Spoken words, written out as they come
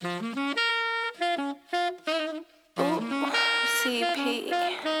CP.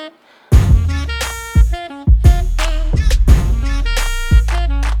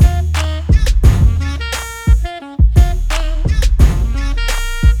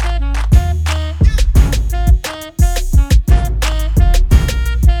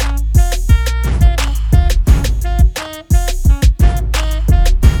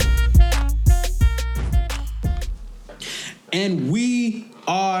 And we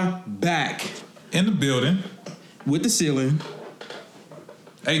are back In the building. with the ceiling.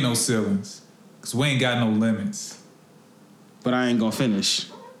 Ain't no ceilings. Because we ain't got no limits. But I ain't gonna finish.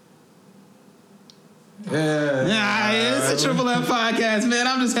 Yeah. It's a Triple F podcast, man.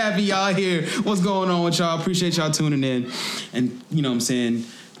 I'm just happy y'all here. What's going on with y'all? Appreciate y'all tuning in. And you know what I'm saying,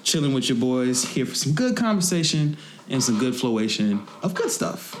 chilling with your boys here for some good conversation and some good flowation of good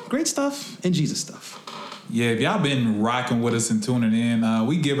stuff. Great stuff and Jesus stuff. Yeah, if y'all been rocking with us and tuning in,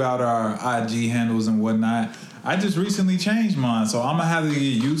 we give out our IG handles and whatnot. I just recently changed mine, so I'm going to have to get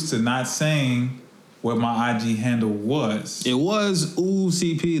used to not saying what my IG handle was. It was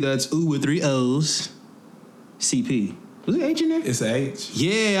CP. That's ooh with 3 O's. CP. Was it H in there? It's a H.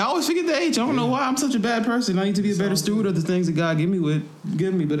 Yeah, I always forget the H. I don't know why I'm such a bad person. I need to be a better steward of the things that God give me,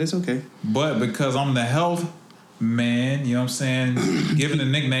 but it's okay. But because I'm the health man, you know what I'm saying, giving the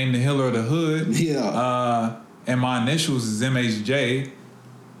nickname the Healer of the Hood. Yeah. And my initials is MHJ.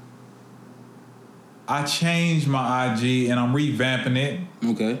 I changed my IG and I'm revamping it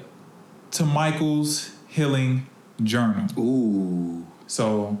Okay. to Michael's Healing Journal. Ooh.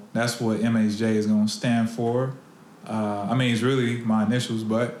 So that's what MHJ is going to stand for. I mean, it's really my initials,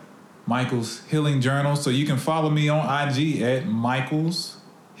 but Michael's Healing Journal. So you can follow me on IG at Michael's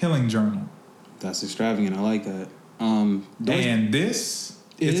Healing Journal. That's extravagant. I like that. And this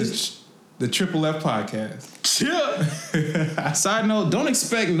is the Triple F podcast. Side note, don't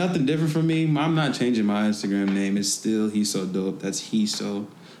expect nothing different from me. I'm not changing my Instagram name. It's still He's So Dope. That's He's So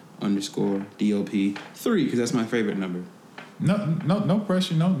 _DOP 3 because that's my favorite number. No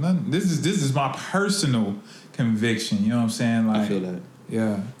pressure, no nothing. This is my personal conviction. You know what I'm saying? Like, I feel that.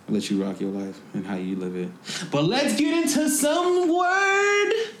 Yeah. I'll let you rock your life and how you live it. But let's get into some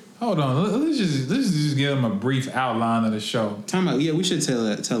word. Hold on. Let's just give them a brief outline of the show. Time out. Yeah, we should tell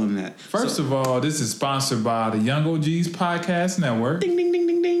them that. First of all, this is sponsored by the Young OGs Podcast Network. Ding, ding, ding,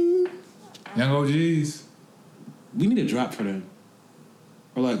 ding, ding. Young OGs. We need a drop for them.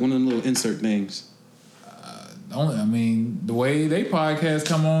 Or like one of them little insert things. The way they podcast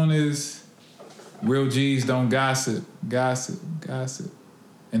come on is real G's don't gossip.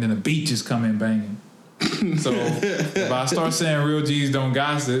 And then the beat just come in banging. So if I start saying real G's don't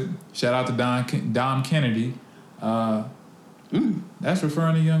gossip, shout out to Dom Kennedy. That's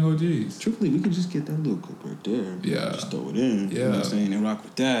referring to Young OGs. Truthfully, we could just get that little clip right there. Yeah. Just throw it in. Yeah. You know what I'm saying? And rock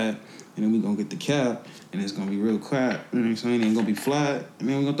with that. And then we're going to get the cap. And it's going to be real crap. You know what I'm saying? It ain't going to be flat. And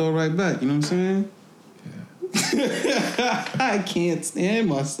then we're going to throw it right back. You know what I'm saying? Yeah. I can't stand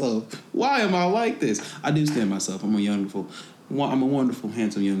myself. Why am I like this? I do stand myself. I'm a wonderful,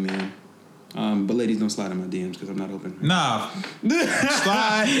 handsome young man. But ladies, don't slide in my DMs because I'm not open. Nah.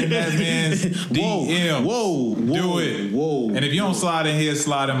 Slide in that man's DM. Whoa. Do it. Whoa. And if you don't slide in his,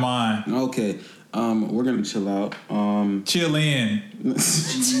 slide in mine. Okay. We're going to chill out. Chill in.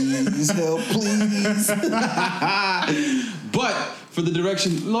 Jeez, help, please. But for the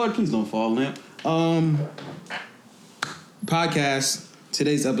direction, Lord, please don't fall, lamp. Podcast.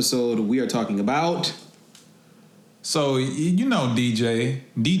 Today's episode, we are talking about. So you know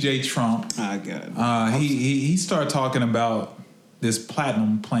DJ Trump. I got it. He started talking about this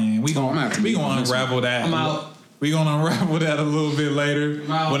platinum plan. We gonna unravel that. I'm out. We gonna unravel that a little bit later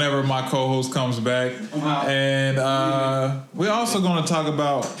whenever my co-host comes back. I'm out. And we're also gonna talk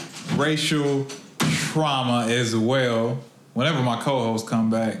about racial trauma as well whenever my co-hosts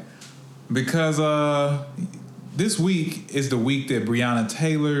come back, because this week is the week that Breonna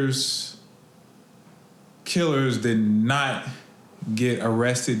Taylor's killers did not get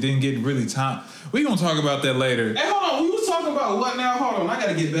arrested, didn't get really time. We're going to talk about that later. Hey, hold on. We was talking about what now? Hold on. I got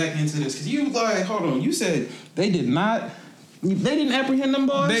to get back into this. Because hold on. You said they didn't apprehend them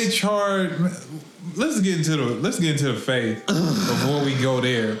boys? They charged... Let's get into the faith before we go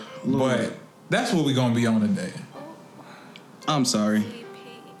there. Lord. But that's what we're going to be on today. I'm sorry.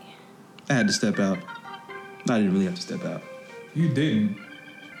 I had to step out. I didn't really have to step out. You didn't.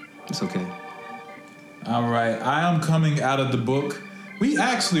 It's okay. All right. I am coming out of the book. We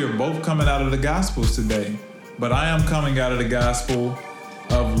actually are both coming out of the Gospels today. But I am coming out of the Gospel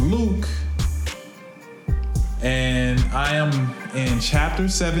of Luke. And I am in chapter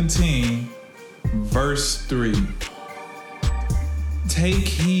 17, verse 3. Take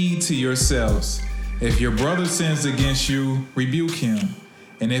heed to yourselves. If your brother sins against you, rebuke him.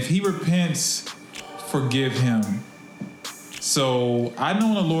 And if he repents, forgive him. So I know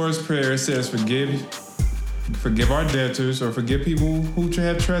in the Lord's Prayer it says forgive our debtors, or forgive people who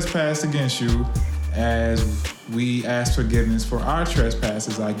have trespassed against you as we ask forgiveness for our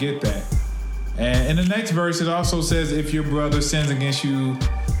trespasses. I get that. And in the next verse, it also says if your brother sins against you,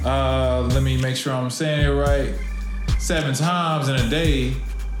 let me make sure I'm saying it right, 7 times in a day,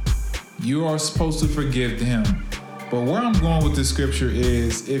 you are supposed to forgive him. But where I'm going with this scripture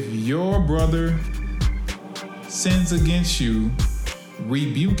is if your brother sins against you,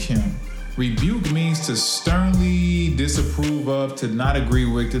 rebuke him. Rebuke means to sternly disapprove of, to not agree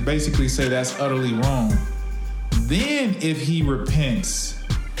with, to basically say that's utterly wrong. Then if he repents,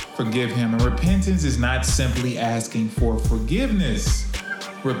 forgive him. And repentance is not simply asking for forgiveness.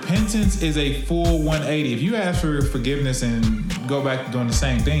 Repentance is a full 180. If you ask for forgiveness and go back to doing the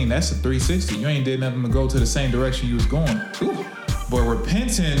same thing, that's a 360. You ain't did nothing to go to the same direction you was going. Ooh. But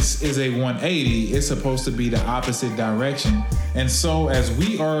repentance is a 180. It's supposed to be the opposite direction. And so as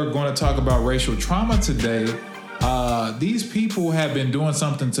we are going to talk about racial trauma today, these people have been doing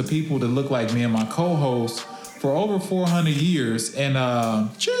something to people that look like me and my co-host for over 400 years. And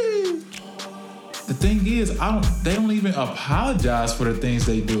the thing is, they don't even apologize for the things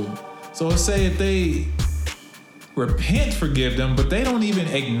they do. So let's say if they repent, forgive them, but they don't even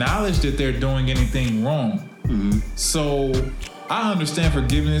acknowledge that they're doing anything wrong. Mm-hmm. So I understand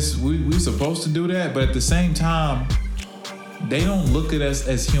forgiveness. We're supposed to do that, but at the same time, they don't look at us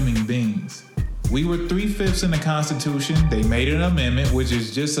as human beings. We were 3/5 in the Constitution. They made an amendment, which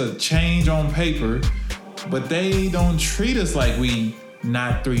is just a change on paper, but they don't treat us like we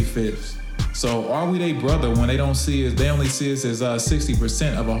not 3/5. So are we their brother when they don't see us? They only see us as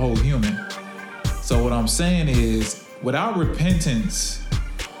 60% of a whole human. So what I'm saying is, without repentance,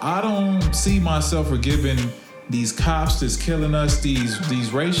 I don't see myself forgiving these cops that's killing us,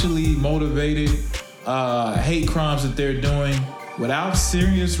 these racially motivated hate crimes that they're doing. Without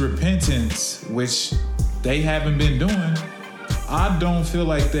serious repentance, which they haven't been doing, I don't feel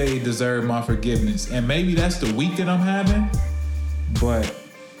like they deserve my forgiveness. And maybe that's the week that I'm having, but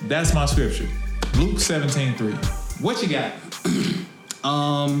that's my scripture. Luke 17:3. What you got?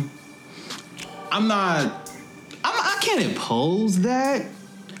 I can't impose that,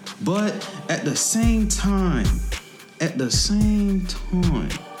 but at the same time,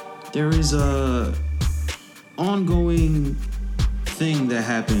 there is a ongoing thing that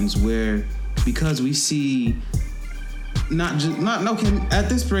happens where, because we see at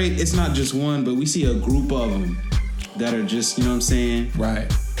this rate, it's not just one, but we see a group of them that are just, you know what I'm saying?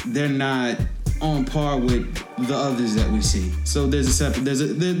 Right. They're not on par with the others that we see. So there's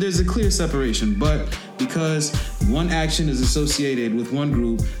a clear separation, but because one action is associated with one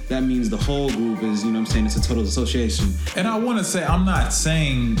group, that means the whole group is, you know what I'm saying, it's a total association. And I want to say, I'm not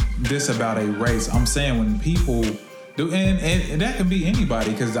saying this about a race. I'm saying when people do, and that can be anybody,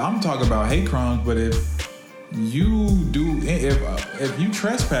 because I'm talking about hate crimes, but if you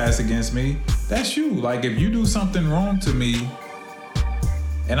trespass against me, that's you. Like, if you do something wrong to me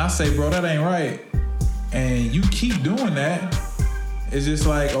and I say, bro, that ain't right, and you keep doing that, it's just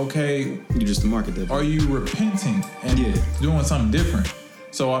like, okay, you're just the market there. Are you repenting and doing something different?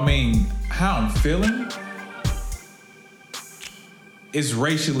 So I mean, how I'm feeling is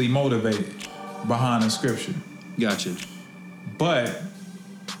racially motivated behind the scripture. Gotcha. But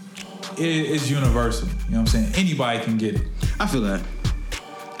it's universal. You know what I'm saying? Anybody can get it. I feel that.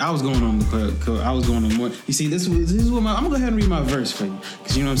 I was going on more. You see, this is what I'm gonna go ahead and read my verse for you,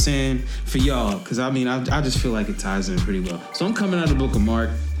 because you know what I'm saying, for y'all, because I mean, I just feel like it ties in pretty well. So I'm coming out of the book of Mark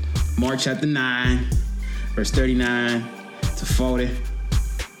chapter 9, verse 39 to 40.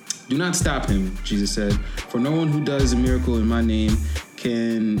 Do not stop him, Jesus said, for no one who does a miracle in my name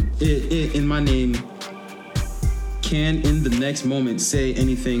can in the next moment say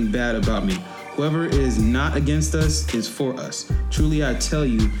anything bad about me. Whoever is not against us is for us. Truly I tell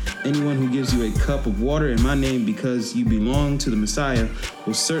you, anyone who gives you a cup of water in my name because you belong to the Messiah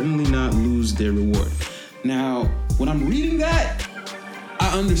will certainly not lose their reward. Now, when I'm reading that, I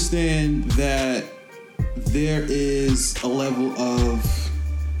understand that there is a level of,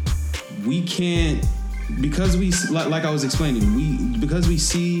 we can't, because we, like I was explaining, because we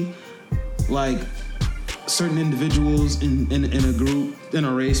see like certain individuals in a group, in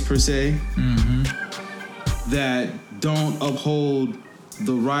a race per se, that don't uphold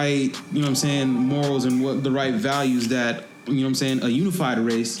the right, you know what I'm saying, morals and what the right values that, you know what I'm saying, a unified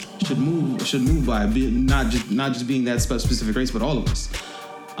race should move by, not just being that specific race, but all of us.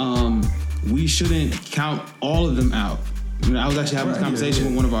 We shouldn't count all of them out You know, I was actually having this conversation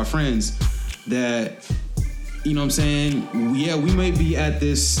with one of our friends that, you know what I'm saying? Yeah, we may be at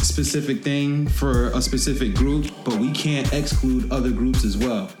this specific thing for a specific group, but we can't exclude other groups as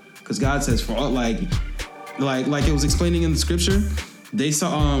well. Because God says for all, like it was explaining in the scripture, they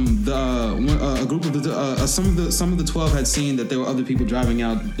saw a group of some of the 12 had seen that there were other people driving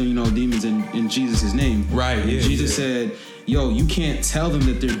out, you know, demons in Jesus' name. Right. And Jesus said, "Yo, you can't tell them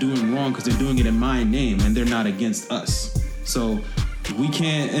that they're doing wrong because they're doing it in my name and they're not against us." So we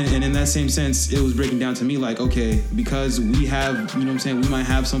can't, and in that same sense, it was breaking down to me like, okay, because we have, you know what I'm saying, we might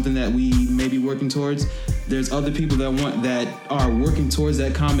have something that we may be working towards. There's other people that are working towards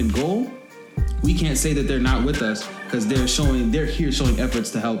that common goal. We can't say that they're not with us because they're here showing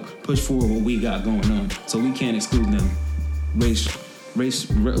efforts to help push forward what we got going on. So we can't exclude them. Race,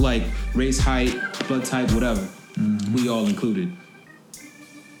 height, blood type, whatever. Mm-hmm. We all included.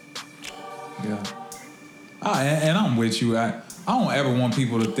 Yeah. And I'm with you. I don't ever want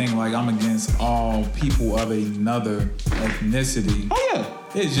people to think like I'm against all people of another ethnicity. Oh yeah.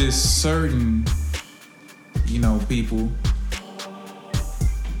 It's just certain, you know, people.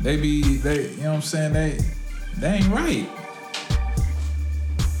 They you know what I'm saying? They ain't right.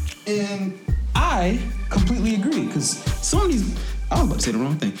 And I completely agree, because some of these, I was about to say the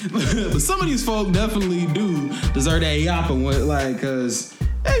wrong thing, but some of these folk definitely do deserve that yapping, like, because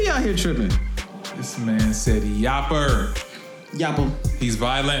they be out here tripping. This man said yapper. Yapper. He's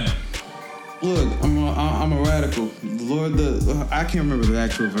violent. Look, I'm a radical. The Lord, I can't remember the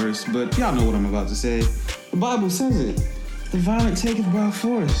actual verse, but y'all know what I'm about to say. The Bible says it. The violent taketh by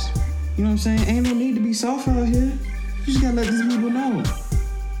force. You know what I'm saying? Ain't no need to be soft out here. You just gotta let these people know.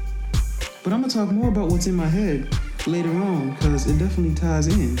 But I'm gonna talk more about what's in my head later on, because it definitely ties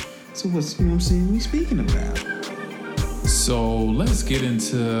in to what's, you know what I'm saying, we speaking about. So let's get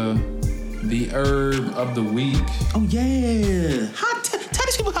into the herb of the week. Oh yeah. Tell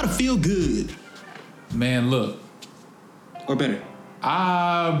these people how to feel good. Man, look. Or better.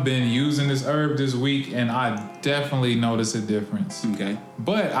 I've been using this herb this week, and I definitely notice a difference. Okay.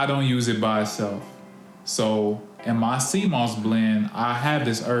 But I don't use it by itself. So in my sea moss blend, I have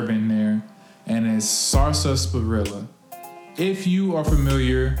this herb in there, and it's sarsaparilla. If you are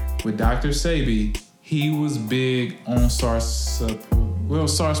familiar with Dr. Sebi, he was big on sarsaparilla,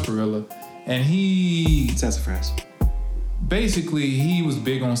 and sassafras. Basically, he was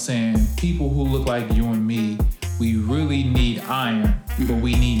big on saying people who look like you and me, we really need iron, but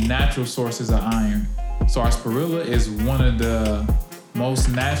we need natural sources of iron. Sarsaparilla is one of the most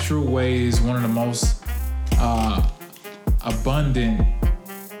natural ways, one of the most abundant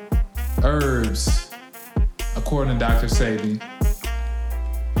herbs, according to Dr. Sebi,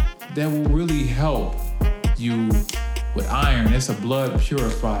 that will really help you with iron. It's a blood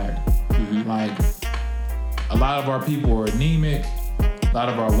purifier. Mm-hmm. Like, a lot of our people are anemic. A lot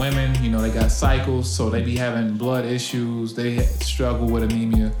of our women, you know, they got cycles, so they be having blood issues. They struggle with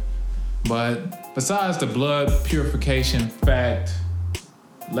anemia. But besides the blood purification fact,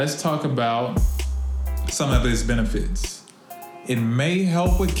 let's talk about some of its benefits. It may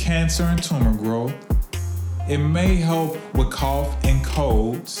help with cancer and tumor growth. It may help with cough and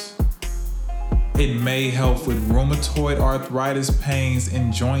colds. It may help with rheumatoid arthritis pains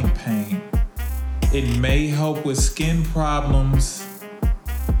and joint pain. It may help with skin problems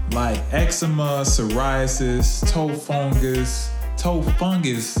like eczema, psoriasis, toe fungus,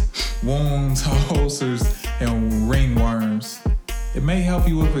 wounds, ulcers, and ringworms. It may help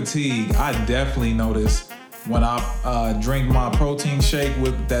you with fatigue. I definitely notice when I drink my protein shake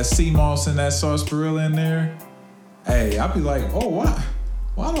with that sea moss and that sarsaparilla in there. Hey, I be like, oh,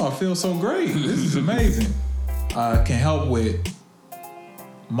 why do I feel so great? This is amazing. Can help with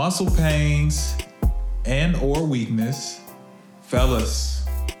muscle pains and or weakness. Fellas,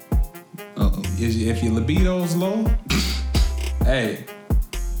 if your libido's low, hey,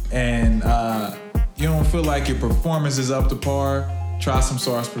 and you don't feel like your performance is up to par, try some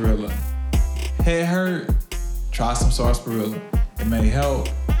sarsaparilla. Head hurt, try some sarsaparilla. It may help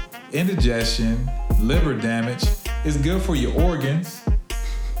indigestion, liver damage. It's good for your organs,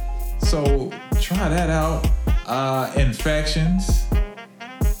 so try that out. Infections,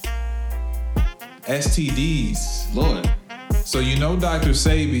 STDs. Lord. So you know Dr.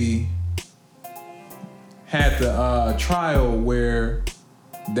 Sebi had the trial where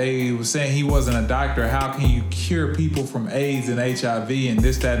they were saying he wasn't a doctor. How can you cure people from AIDS and HIV and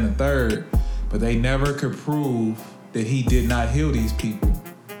this, that, and the third? But they never could prove that he did not heal these people.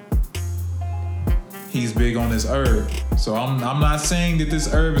 He's big on this herb. So I'm not saying that this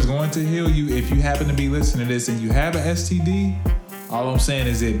herb is going to heal you. If you happen to be listening to this and you have an STD, all I'm saying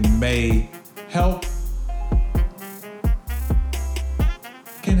is it may help.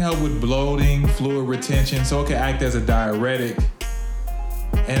 help with bloating, fluid retention, so it can act as a diuretic.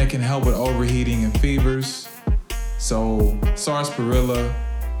 And it can help with overheating and fevers. So sarsaparilla,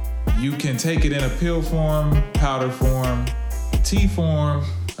 you can take it in a pill form, powder form, tea form,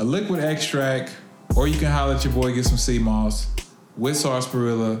 a liquid extract, or you can holler at your boy, get some sea moss with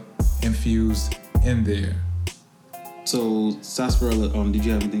sarsaparilla infused in there. So sarsaparilla. Did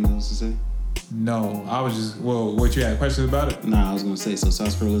you have anything else to say? No, I was just, well, what, you had questions about it? Nah, I was gonna say. So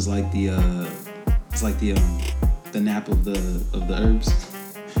sarsaparilla is like the nap of the herbs.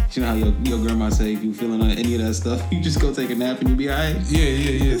 You know how your grandma say if you feeling any of that stuff, you just go take a nap and you'll be alright. Yeah.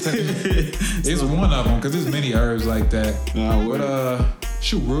 It's one of them because there's many herbs like that. But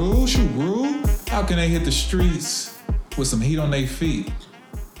Shuru, how can they hit the streets with some heat on their feet?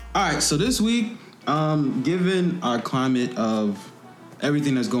 All right, so this week, given our climate of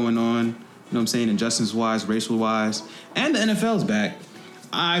everything that's going on, you know what I'm saying, injustice wise, racial wise, and the NFL's back,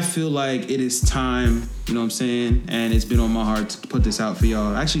 I feel like it is time, you know what I'm saying, and it's been on my heart to put this out for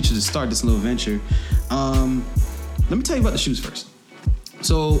y'all. Actually, to start this little venture. Let me tell you about the shoes first.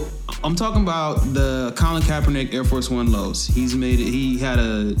 So I'm talking about the Colin Kaepernick Air Force One lows. He had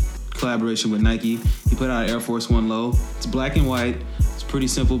a collaboration with Nike. He put out an Air Force One low. It's black and white. It's pretty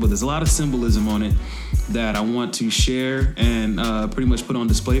simple, but there's a lot of symbolism on it that I want to share and pretty much put on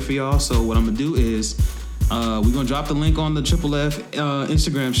display for y'all. So what I'm gonna do is we're gonna drop the link on the Triple F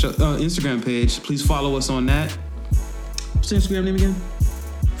Instagram page. Please follow us on that. What's the Instagram name again?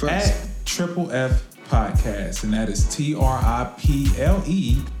 At Triple F Podcast, and that is TRIPLE,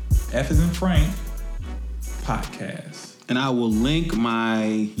 F as in Frank, Podcast. And I will link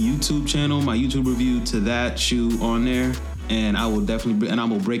my YouTube channel, my YouTube review to that shoe on there. And I will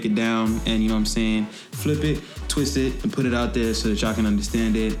break it down and, you know what I'm saying, flip it, twist it, and put it out there so that y'all can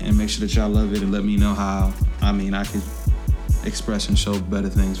understand it and make sure that y'all love it and let me know how, I could express and show better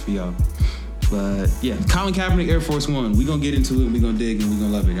things for y'all. But yeah, Colin Kaepernick Air Force One. We're going to get into it and we're going to dig and we're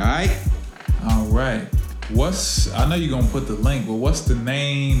going to love it, all right? All right. I know you're going to put the link, but what's the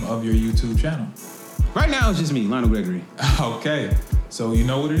name of your YouTube channel? Right now it's just me, Lionel Gregory. Okay. So you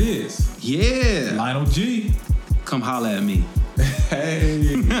know what it is. Yeah. Lionel G. Come holla at me.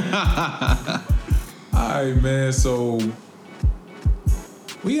 Hey. All right, man. So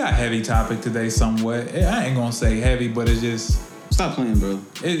we got a heavy topic today somewhat. I ain't going to say heavy, but it's just... Stop playing, bro.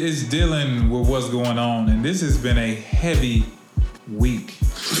 It's dealing with what's going on. And this has been a heavy week.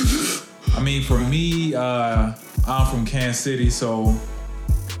 I mean, for me, I'm from Kansas City, so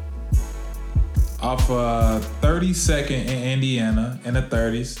off 32nd in Indiana, in the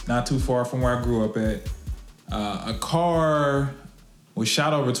 30s, not too far from where I grew up at, a car was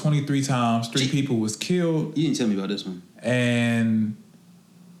shot over 23 times. 3 people was killed. You didn't tell me about this one. And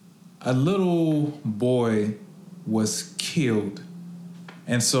a little boy was killed.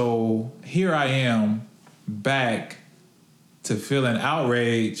 And so here I am back to feeling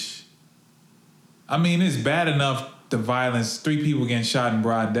outrage. I mean, it's bad enough, the violence, 3 people getting shot in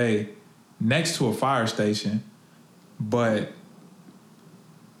broad day next to a fire station. But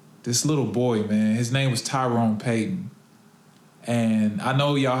this little boy, man, his name was Tyrone Payton. And I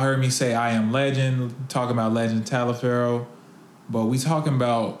know y'all heard me say I Am Legend, talking about Legend Taliaferro, but we talking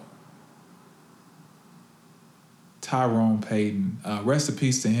about Tyrone Payton. Rest in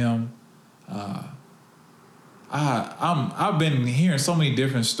peace to him. I've been hearing so many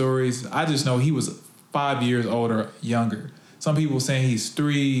different stories. I just know he was 5 years older, younger. Some people saying he's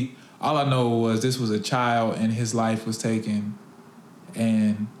 3. All I know was this was a child and his life was taken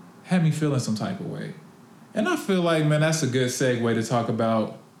and had me feeling some type of way. And I feel like, man, that's a good segue to talk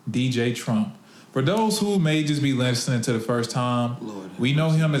about DJ Trump. For those who may just be listening to the first time, we know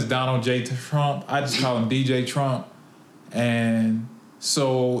him as Donald J. Trump. I just call him DJ Trump. And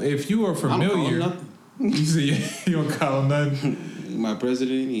so if you are familiar... I don't you don't call him nothing? My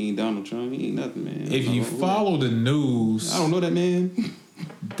president, he ain't Donald Trump. He ain't nothing, man. If you follow the news... I don't know that man.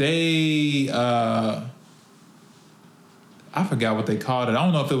 They... I forgot what they called it. I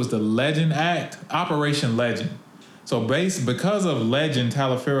don't know if it was the Legend Act, Operation Legend. So because of Legend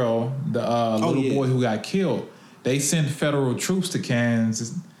Taliaferro, the little boy who got killed, they sent federal troops to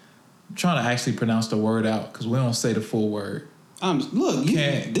Kansas. I'm trying to actually pronounce the word out because we don't say the full word.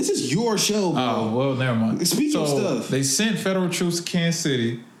 This is your show, bro. Oh, well, never mind. Speak your stuff. They sent federal troops to Kansas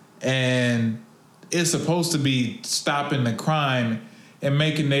City, and it's supposed to be stopping the crime and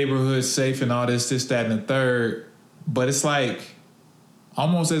making neighborhoods safe and all this, that, and the third. But it's like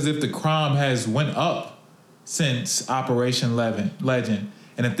almost as if the crime has went up since Operation Legend.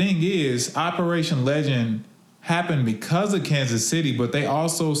 And the thing is, Operation Legend happened because of Kansas City, but they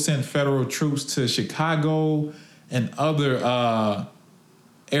also sent federal troops to Chicago and other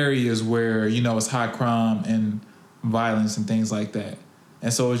areas where, you know, it's high crime and violence and things like that.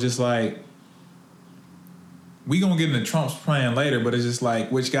 And so it's just like, we gonna get into Trump's plan later, but it's just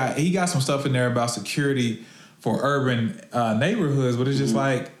like, he got some stuff in there about security for urban neighborhoods, but it's just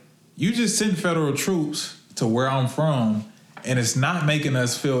like, you just send federal troops to where I'm from, and it's not making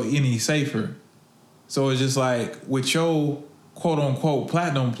us feel any safer. So it's just like, with your quote unquote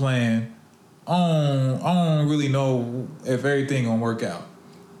platinum plan, I don't really know if everything gonna work out.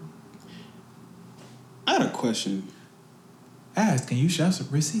 I had a question. Ask and you shall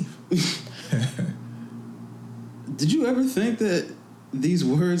receive. Did you ever think that these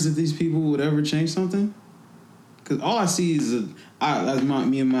words of these people would ever change something? Because all I see is as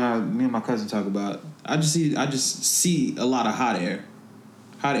me and my cousin talk about. I just see a lot of hot air.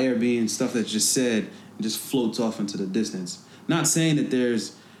 Hot air being stuff that's just said and just floats off into the distance. Not saying that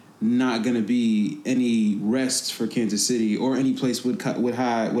there's not going to be any rest for Kansas City or any place with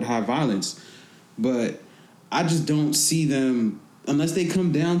high violence, but I just don't see them unless they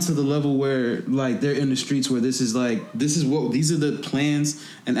come down to the level where like they're in the streets where these are the plans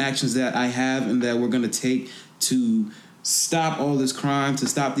and actions that I have and that we're going to take to stop all this crime, to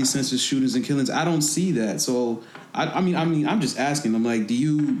stop these senseless shootings and killings. I don't see that. So I mean, I'm just asking. I'm like, did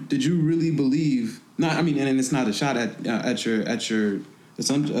you really believe? Not, I mean, and it's not a shot at the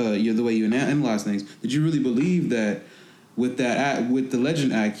way you analyze things. Did you really believe that with the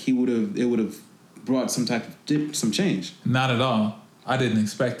Legend Act, it would have brought some change? Not at all. I didn't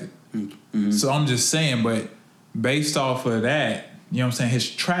expect it. Mm-hmm. So I'm just saying, but based off of that, you know what I'm saying, his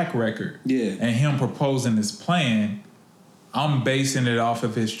track record, and him proposing this plan, I'm basing it off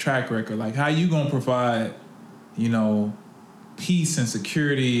of his track record. Like, how you gonna provide, you know, peace and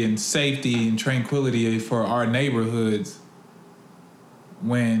security and safety and tranquility for our neighborhoods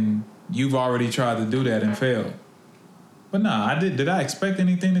when you've already tried to do that and failed? But nah, did I expect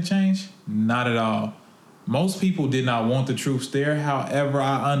anything to change? Not at all. Most people did not want the troops there. However,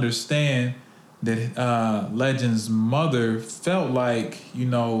 I understand that Legend's mother felt like, you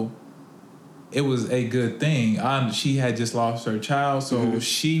know, it was a good thing. She had just lost her child, so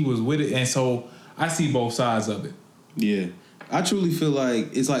she was with it. And so I see both sides of it. Yeah. I truly feel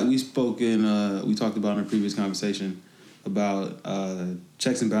like it's like we talked about in a previous conversation about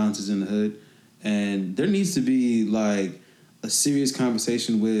checks and balances in the hood. And there needs to be like a serious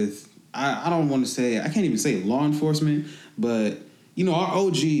conversation with, I don't want to say, I can't even say law enforcement, but, you know, our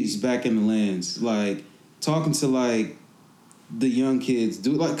OGs back in the lands, like talking to like the young kids,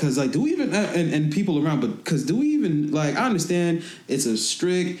 do we even, and people around, but because do we even, like, I understand it's a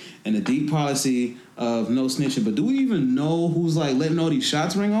strict and a deep policy of no snitching, but do we even know who's like letting all these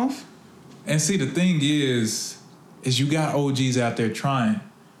shots ring off? And see, the thing is you got OGs out there trying.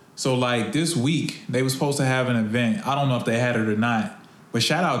 So like this week, they were supposed to have an event. I don't know if they had it or not, but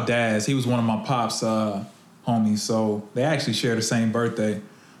shout out Daz. He was one of my pops' homies. So they actually share the same birthday.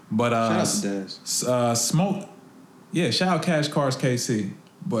 But shout out to Daz. Smoke. Yeah, shout out Cash Cars KC.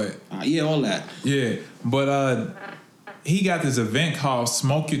 But all that. Yeah, but he got this event called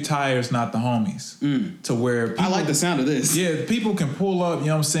Smoke Your Tires, Not the Homies. To where people, I like the sound of this. Yeah, people can pull up, you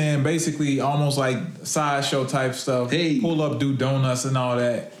know what I'm saying, basically almost like sideshow type stuff. Hey. Pull up, do donuts and all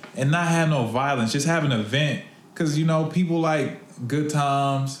that, and not have no violence, just have an event. Because, you know, people like good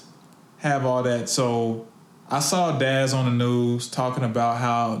times, have all that. So I saw Daz on the news talking about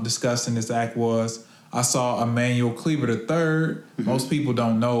how disgusting this act was. I saw Emmanuel Cleaver III. Mm-hmm. Most people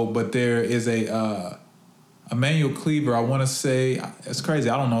don't know, but there is a Emmanuel Cleaver, I want to say, it's crazy.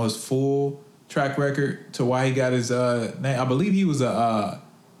 I don't know his full track record to why he got his name. I believe he was a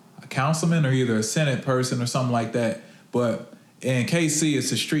councilman or either a Senate person or something like that. But in KC,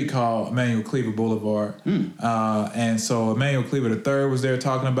 it's a street called Emmanuel Cleaver Boulevard. And so Emmanuel Cleaver III was there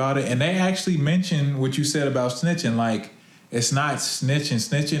talking about it. And they actually mentioned what you said about snitching. Like, it's not snitching.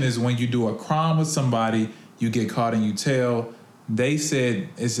 Snitching is when you do a crime with somebody, you get caught and you tell. They said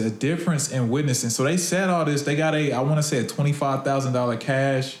it's a difference in witnessing. So they said all this. They got I want to say a $25,000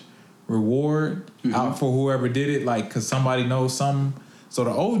 cash reward out for whoever did it, like, because somebody knows something. So the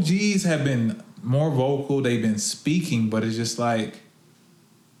OGs have been more vocal. They've been speaking, but it's just like,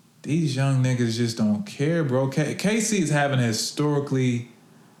 these young niggas just don't care, bro. KC is having a historically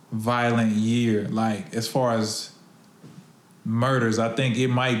violent year. Like, as far as murders, I think it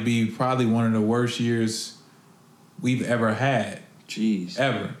might be probably one of the worst years we've ever had. Jeez.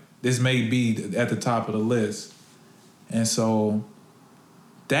 Ever. This may be at the top of the list. And so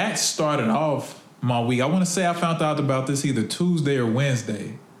that started off my week. I want to say I found out about this either Tuesday or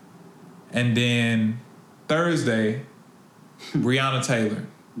Wednesday. And then Thursday, Breonna Taylor.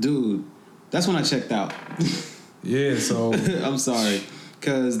 Dude, that's when I checked out. Yeah, so I'm sorry.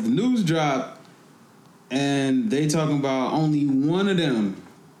 because the news dropped and they talking about only one of them.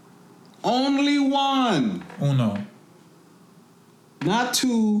 Only one. Uno. Not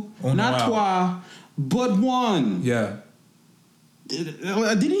two, Uno not out. trois, but one. Yeah.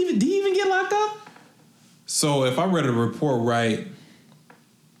 Did he even get locked up? So if I read a report right,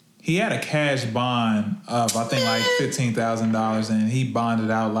 he had a cash bond of I think like $15,000, and he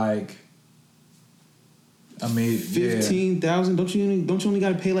bonded out like. I mean, yeah. 15,000. Don't you only got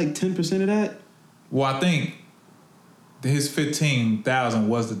to pay like 10% of that? Well, I think his 15,000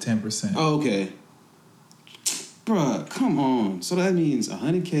 was the 10%. Oh, okay. Bruh, come on. So that means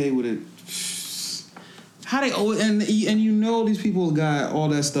 100K with it. How they owe it, and you know these people got all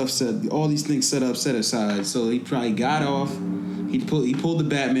that stuff set, all these things set aside. So he probably got off. He pulled the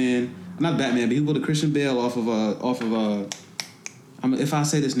Batman, not Batman, but he pulled the Christian Bale off of if I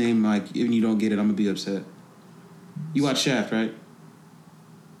say this name like and you don't get it, I'm gonna be upset. You watch Shaft, right?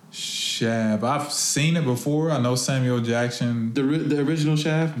 Shaft. I've seen it before. I know Samuel Jackson. The original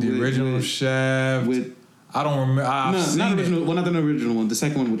Shaft. The original Shaft. With I don't remember. not original. Well, not the original one. The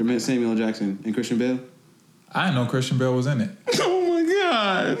second one with Samuel Jackson and Christian Bale. I didn't know Christian Bale was in it. Oh my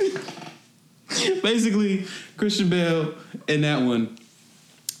god! Basically, Christian Bale in that one,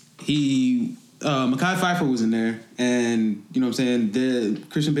 Mekhi Phifer was in there, and you know what I'm saying. The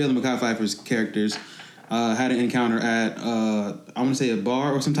Christian Bale and Mekhi Phifer's characters had an encounter at I want to say a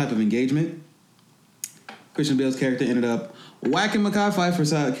bar or some type of engagement. Christian Bale's character ended up whacking Mekhi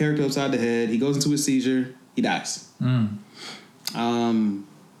Phifer's character upside the head. He goes into a seizure. He dies.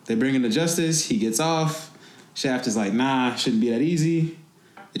 They bring him to justice. He gets off. Shaft is like, nah, shouldn't be that easy.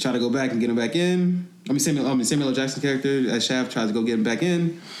 They try to go back and get him back in. Samuel L. Jackson's character as Shaft tries to go get him back in. You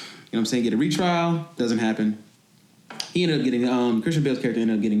know what I'm saying? Get a retrial. Doesn't happen. He ended up getting, Christian Bale's character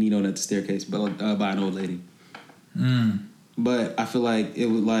ended up getting Nino'd at the staircase by an old lady. But I feel like it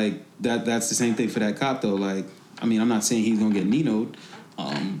was like, that's the same thing for that cop though. Like, I mean, I'm not saying he's going to get Nino'd.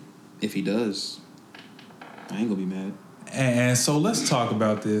 If he does, I ain't going to be mad. And so let's talk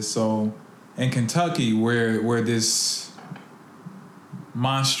about this. So in Kentucky, where this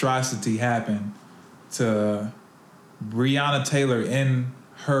monstrosity happened to Breonna Taylor in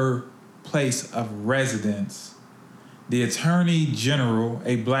her place of residence, the Attorney General,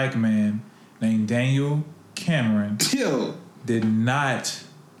 a black man named Daniel Cameron, did not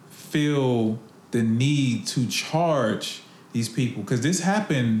feel the need to charge these people because this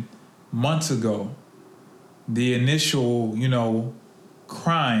happened months ago. The initial,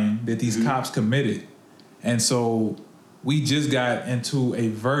 crime that these cops committed. And so we just got into a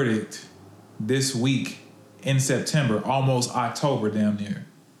verdict this week in September, almost October damn near.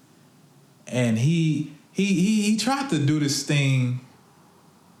 And he tried to do this thing.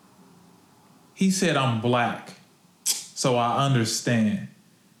 He said, I'm black, so I understand.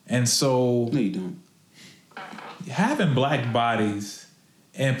 And so No, you don't. Having black bodies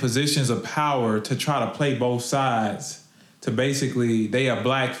in positions of power to try to play both sides, to basically, they a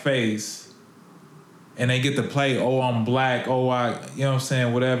black face, and they get to play, oh, I'm black, oh,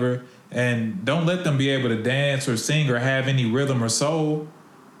 whatever, and don't let them be able to dance or sing or have any rhythm or soul,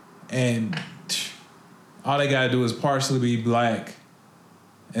 and all they gotta do is partially be black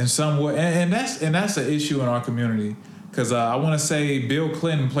in some way, and that's an issue in our community, because I want to say Bill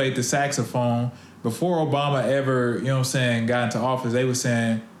Clinton played the saxophone. Before Obama ever, got into office, they were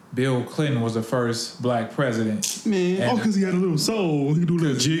saying Bill Clinton was the first black president. Man, because he had a little soul. He could do a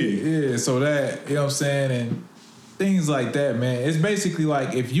little jig. Yeah, so that, and things like that, man. It's basically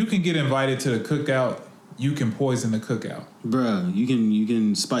like if you can get invited to the cookout, you can poison the cookout. Bruh, you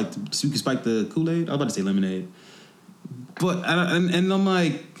can spike the Kool-Aid. I was about to say lemonade. But, and I'm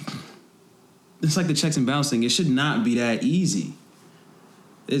like, it's like the checks and balance thing. It should not be that easy.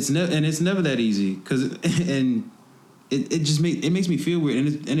 It's never that easy it just makes me feel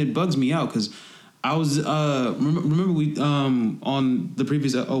weird and it bugs me out because I was remember we on the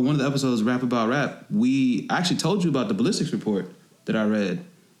previous one of the episodes Rap About Rap, we actually told you about the ballistics report that I read.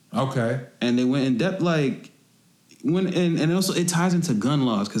 Okay. And they went in depth and also it ties into gun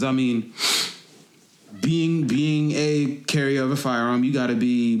laws because I mean being a carrier of a firearm, you got to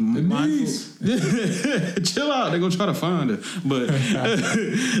be mindful. Chill out, they're gonna try to find it. But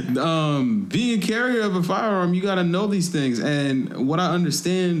being a carrier of a firearm, you got to know these things. And what I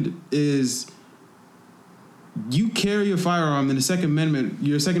understand is, you carry a firearm, and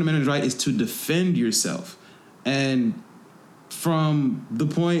your Second Amendment right is to defend yourself. And from the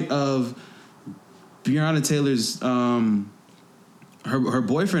point of Breonna Taylor's her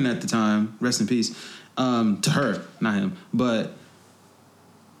boyfriend at the time, rest in peace. To her, not him, but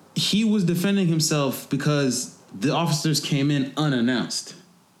he was defending himself because the officers came in unannounced.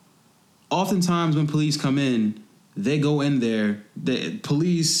 Oftentimes when police come in, they go in there, the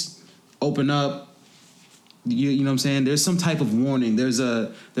police open up, you know what I'm saying? There's some type of warning. There's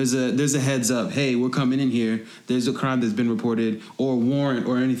a heads up. Hey, we're coming in here. There's a crime that's been reported or warrant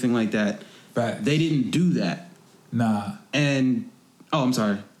or anything like that. Facts. They didn't do that. Nah. And I'm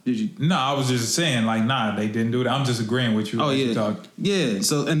sorry. Did you? No, I was just saying like, nah, they didn't do that. I'm just agreeing with you. Oh yeah. You talk. Yeah.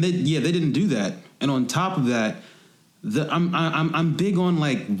 So they didn't do that. And on top of that, I'm big on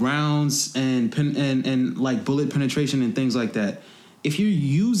like rounds and like bullet penetration and things like that. If you're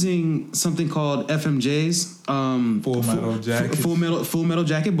using something called FMJs, full metal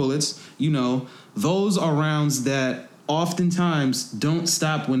jacket bullets, you know, those are rounds that oftentimes don't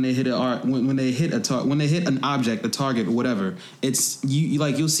stop when they hit when they hit an object, a target, or whatever. It's you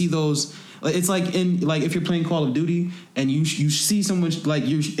like you'll see those. It's like if you're playing Call of Duty and you see someone like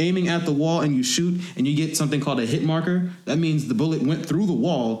you're aiming at the wall and you shoot and you get something called a hit marker. That means the bullet went through the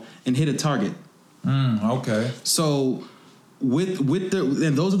wall and hit a target. Okay. So.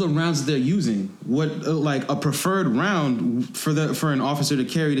 And those are the rounds that they're using. What like a preferred round for an officer to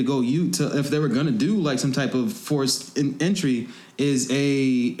carry to go if they were gonna do like some type of forced entry is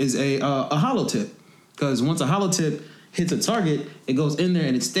a hollow tip, because once a hollow tip hits a target, it goes in there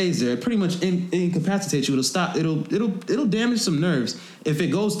and it stays there. It pretty much incapacitates you. It'll stop. It'll damage some nerves. If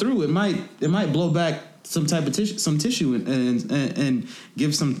it goes through, it might blow back some type of tissue and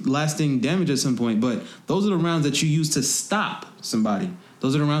give some lasting damage at some point. But those are the rounds that you use to stop somebody.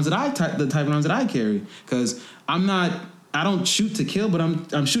 Those are the rounds that the type of rounds that I carry, because I don't shoot to kill, but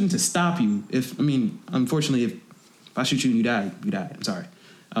I'm shooting to stop you. Unfortunately, if I shoot you and you die, you die. I'm sorry.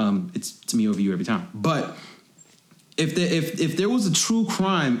 It's to me over you every time. But if there was a true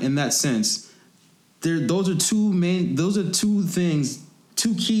crime in that sense, those are two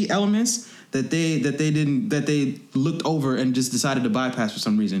key elements that they looked over and just decided to bypass for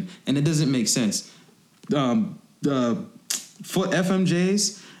some reason, and it doesn't make sense. For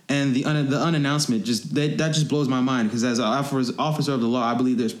FMJs and the unannouncement, that just blows my mind, because as an officer of the law, I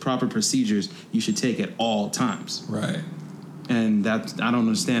believe there's proper procedures you should take at all times. Right. And I don't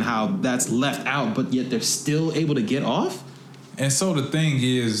understand how that's left out, but yet they're still able to get off. And so the thing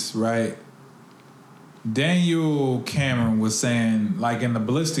is, right, Daniel Cameron was saying, like in the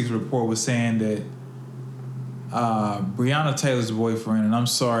ballistics report, was saying that Breonna Taylor's boyfriend, and I'm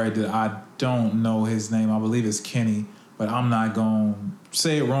sorry that I don't know his name, I believe it's Kenny, but I'm not going to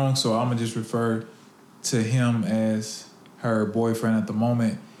say it wrong, so I'm going to just refer to him as her boyfriend at the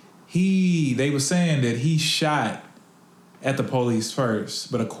moment. They were saying that he shot at the police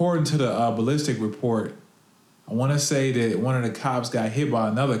first, but according to the ballistic report, I want to say that one of the cops got hit by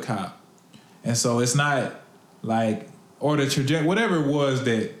another cop. And so it's not like, or the trajectory, whatever it was,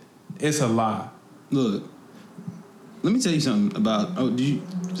 that it's a lie. Look, let me tell you something about. I was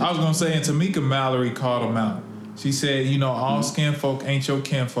gonna say, and Tamika Mallory called him out. She said, all skin folk ain't your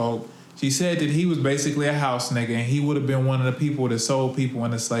kinfolk. She said that he was basically a house nigga, and he would have been one of the people that sold people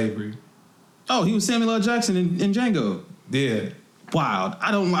into slavery. Oh, he was Samuel L. Jackson in Django. Yeah. Wild.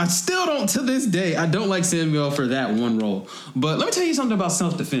 I still don't, to this day, I don't like Samuel for that one role. But let me tell you something about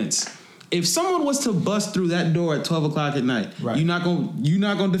self-defense. If someone was to bust through that door at 12 o'clock at night, right, you not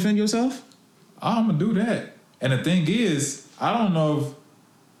gonna defend yourself? I'm gonna do that. And the thing is, I don't know if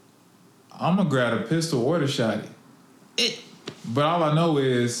I'm gonna grab a pistol or the shotty. But all I know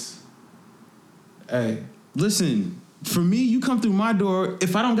is, hey, listen. For me, you come through my door.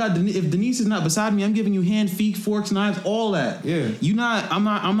 If I don't got if Denise is not beside me, I'm giving you hand, feet, forks, knives, all that. Yeah. I'm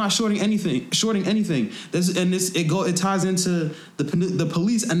not shorting anything. It ties into the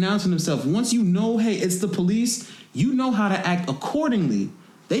police announcing themselves. Once you know, hey, it's the police, you know how to act accordingly.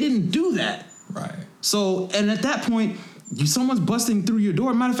 They didn't do that. Right. So, and at that point, someone's busting through your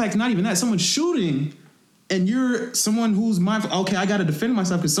door. Matter of fact, not even that. Someone's shooting, and you're someone who's mindful. Okay, I got to defend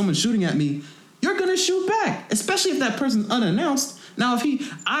myself because someone's shooting at me. You're going to shoot back, especially if that person's unannounced. Now,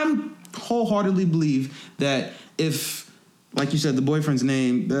 I wholeheartedly believe that if, like you said, the boyfriend's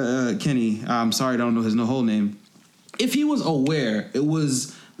name, Kenny, I'm sorry, I don't know his whole name. If he was aware it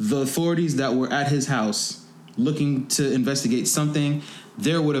was the authorities that were at his house looking to investigate something,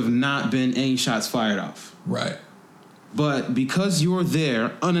 there would have not been any shots fired off. Right. But because you're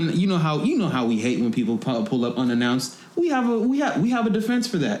there, you know how we hate when people pull up unannounced. We have a defense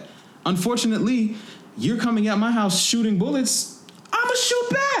for that. Unfortunately, you're coming at my house shooting bullets. I'ma shoot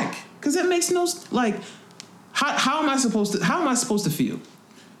back because that makes no like. How am I supposed to feel?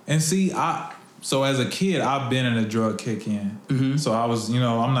 And see, so as a kid, I've been in a drug kick-in. Mm-hmm. So I was,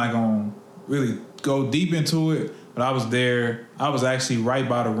 I'm not gonna really go deep into it, but I was there. I was actually right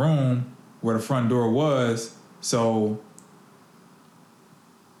by the room where the front door was, So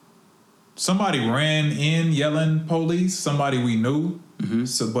somebody ran in yelling police, somebody we knew.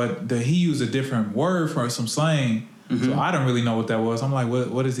 So, but he used a different word for some slang. So I don't really know what that was. I'm like,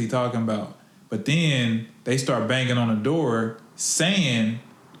 what is he talking about? But then they start banging on the door saying,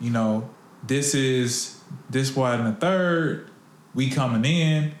 you know, this is this, what, and the third, we coming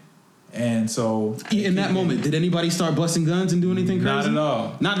in. And so in that moment, did anybody start busting guns and do anything crazy? Not at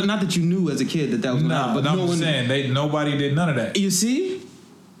all. Not that you knew as a kid that was going to happen. But no one saying nobody did none of that. You see,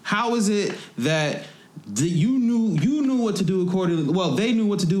 how is it that you knew what to do accordingly? Well, they knew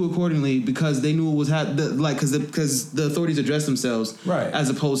what to do accordingly because they knew it was because the authorities addressed themselves, right, as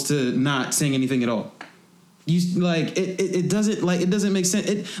opposed to not saying anything at all. You like it doesn't make sense.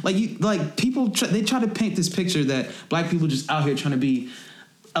 People they try to paint this picture that black people just out here trying to be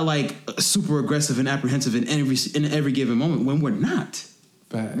super aggressive and apprehensive in every given moment when we're not.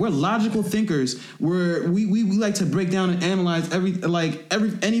 Facts. We're logical thinkers. We like to break down and analyze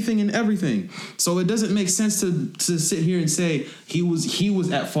anything and everything. So it doesn't make sense to sit here and say he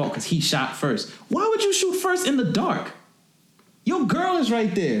was at fault because he shot first. Why would you shoot first in the dark? Your girl is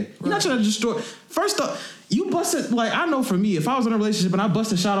right there. You're not trying to destroy. First off, you busted, I know for me, if I was in a relationship and I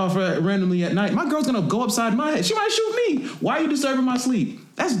bust a shot off randomly at night, my girl's gonna go upside my head. She might shoot me. Why are you disturbing my sleep?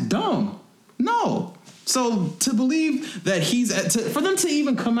 That's dumb. No. So to believe that for them to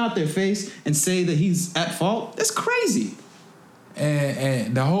even come out their face and say that he's at fault, that's crazy.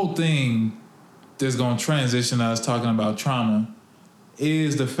 And the whole thing that's going to transition us talking about trauma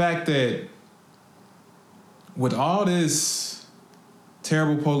is the fact that with all this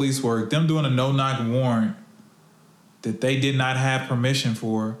terrible police work, them doing a no-knock warrant that they did not have permission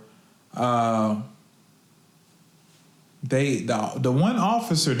for, the one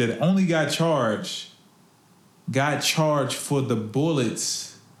officer that only got charged for the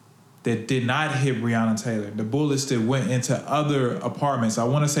bullets that did not hit Breonna Taylor, the bullets that went into other apartments. I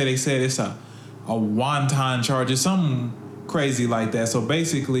want to say they said it's a wanton charge or something crazy like that. So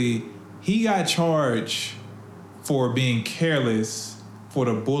basically, he got charged for being careless for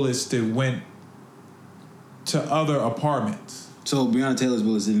the bullets that went to other apartments. So Breonna Taylor's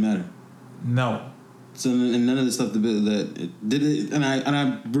bullets didn't matter? No. So and none of the stuff that did it, and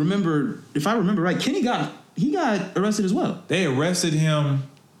I remember, if I remember right, Kenny got arrested as well. They arrested him,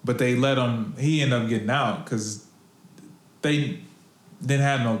 but they let him. He ended up getting out because they didn't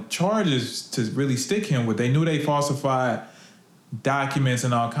have no charges to really stick him with. They knew they falsified documents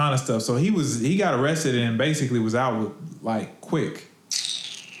and all kind of stuff. So he got arrested and basically was out with quick.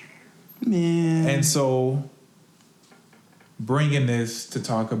 Man. And so bringing this to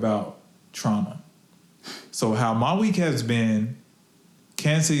talk about trauma. So how my week has been,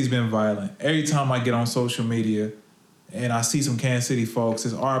 Kansas City's been violent. Every time I get on social media and I see some Kansas City folks,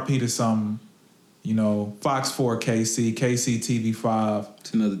 it's RP to some, Fox 4 KC, KC TV 5.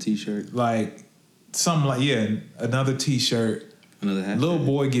 It's another T-shirt. Another T-shirt. Another hat. Little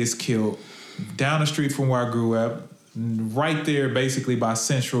boy gets killed down the street from where I grew up, right there basically by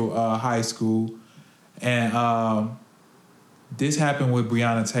Central High School. And this happened with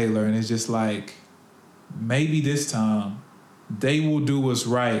Breonna Taylor, and it's just maybe this time they will do what's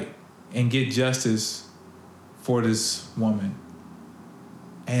right and get justice for this woman.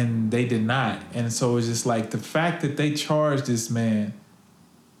 And they did not. And so it's just the fact that they charged this man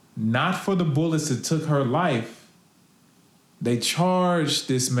not for the bullets that took her life. They charged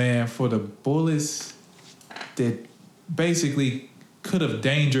this man for the bullets that basically could have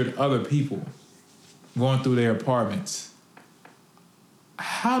endangered other people going through their apartments.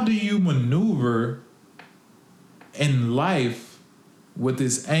 How do you maneuver in life with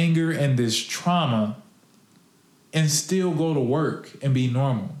this anger and this trauma and still go to work and be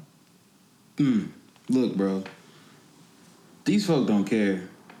normal? Look, bro. These folk don't care.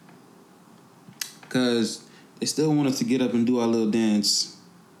 Because they still want us to get up and do our little dance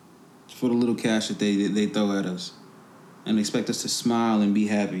for the little cash that they throw at us. And expect us to smile and be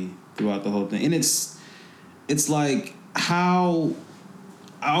happy throughout the whole thing. And it's how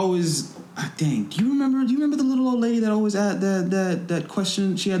I always... Dang, do you remember the little old lady that always had that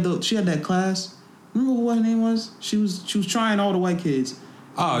question? She had that class. Remember what her name was? She was trying all the white kids.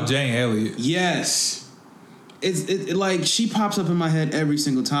 Oh, Jane Elliott. Yes. It's she pops up in my head every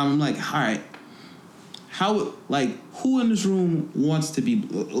single time. I'm like, all right, who in this room wants to be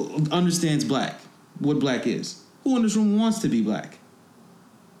understands black? What black is? Who in this room wants to be black?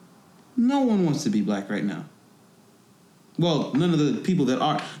 No one wants to be black right now. Well, none of the people that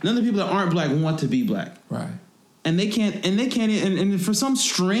aren't black want to be black. Right. And and for some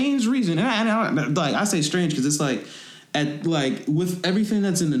strange reason, and I say strange because it's at like with everything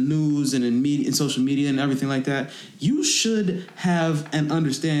that's in the news and in media, in social media and everything like that, you should have and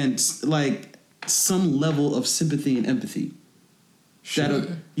understand like some level of sympathy and empathy.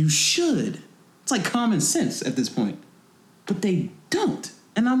 You should. It's like common sense at this point, but they don't.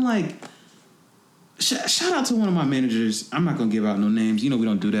 And I'm like, shout out to one of my managers. I'm not gonna give out no names. You know we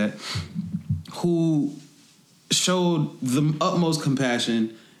don't do that. Who showed the utmost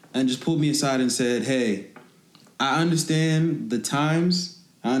compassion and just pulled me aside and said, "Hey, I understand the times.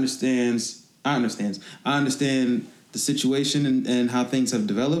 I understand the situation and how things have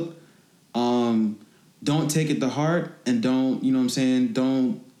developed. Don't take it to heart and don't, you know what I'm saying,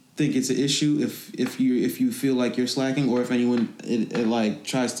 don't think it's an issue if you feel like you're slacking or if anyone it like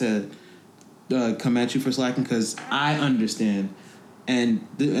tries to come at you for slacking, because I understand." And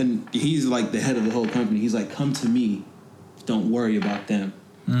he's like the head of the whole company. He's like, "Come to me. Don't worry about them."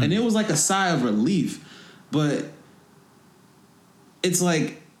 And it was like a sigh of relief. But it's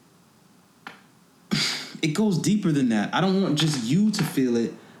like, it goes deeper than that. I don't want just you to feel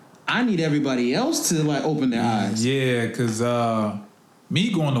it. I need everybody else to like open their eyes. Yeah, because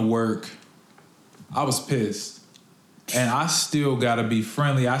me going to work, I was pissed. And I still got to be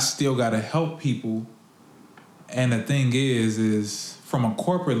friendly. I still got to help people. And the thing is from a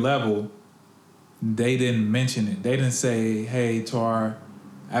corporate level, they didn't mention it. They didn't say, "Hey, to our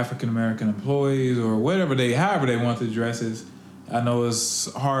African-American employees," or however they want to address it. I know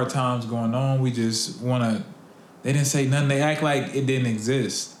it's hard times going on. We just want to, they didn't say nothing. They act like it didn't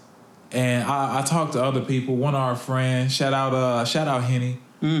exist. And I talked to other people. One of our friends, shout out Henny.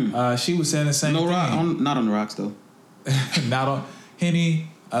 She was saying the same thing. Not on the rocks though. Not on Henny,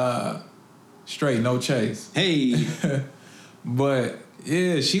 straight, no chase. Hey. But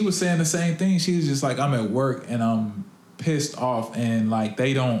yeah, she was saying the same thing. She was just like, "I'm at work and I'm pissed off and like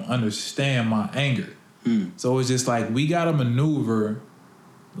they don't understand my anger." So it's just like we gotta maneuver.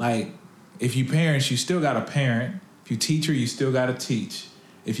 Like if you parents, you still gotta parent. If you teacher, you still gotta teach.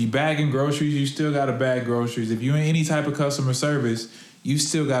 If you bagging groceries, you still gotta bag groceries. If you in any type of customer service, you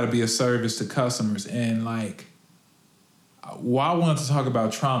still gotta be a service to customers. And like, why I wanted to talk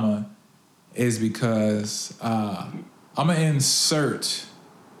about trauma is because I'm gonna insert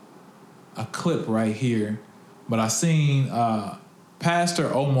a clip right here. But I seen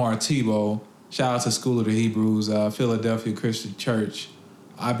Pastor Omar Tebow, shout out to School of the Hebrews, Philadelphia Christian Church.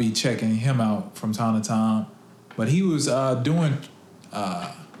 I be checking him out from time to time. But he was doing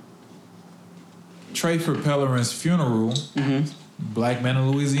Trayford Pellerin's funeral, black man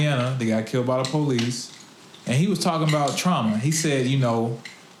in Louisiana. They got killed by the police. And he was talking about trauma. He said, you know,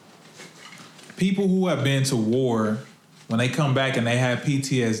 people who have been to war, when they come back and they have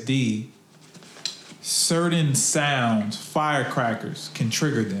PTSD, certain sounds, firecrackers, can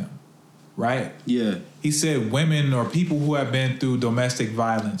trigger them, right? Yeah. He said women or people who have been through domestic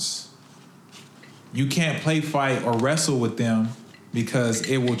violence, you can't play fight or wrestle with them because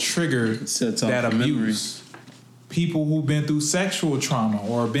it will trigger that abuse. People who've been through sexual trauma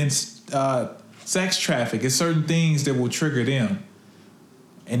or been sex trafficked, it's certain things that will trigger them.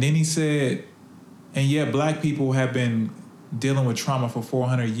 And then he said, and yet black people have been dealing with trauma for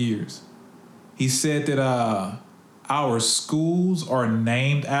 400 years. He said that our schools are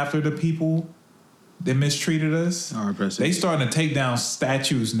named after the people that mistreated us. They starting to take down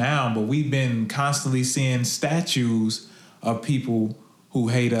statues now, but we've been constantly seeing statues of people who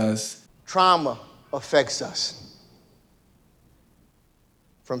hate us. Trauma affects us.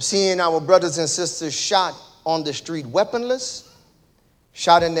 From seeing our brothers and sisters shot on the street weaponless,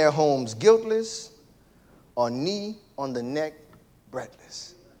 shot in their homes guiltless, or knee on the neck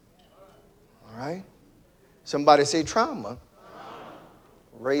breathless. All right? Somebody say trauma.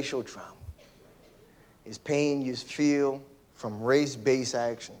 Racial trauma is pain you feel from race-based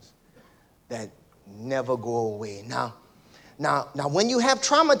actions that never go away. Now, when you have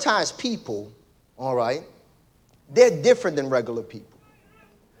traumatized people, all right, they're different than regular people.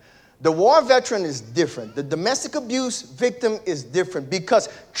 The war veteran is different. The domestic abuse victim is different because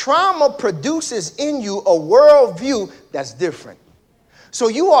trauma produces in you a worldview that's different. So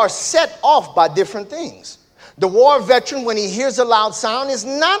you are set off by different things. The war veteran, when he hears a loud sound, is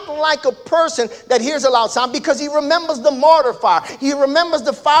not like a person that hears a loud sound because he remembers the mortar fire. He remembers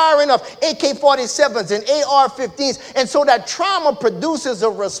the firing of AK-47s and AR-15s. And so that trauma produces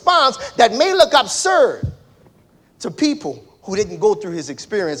a response that may look absurd to people who didn't go through his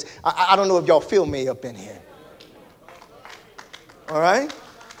experience. I don't know if y'all feel me up in here. All right?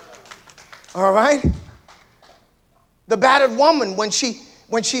 All right? The battered woman, when she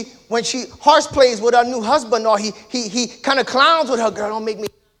horse plays with her new husband, or he kind of clowns with her, girl, don't make me.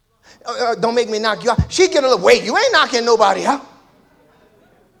 Don't make me knock you out. She get a little, wait, you ain't knocking nobody out.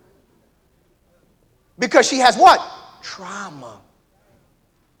 Because she has what? Trauma.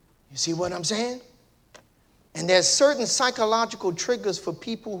 You see what I'm saying? And there's certain psychological triggers for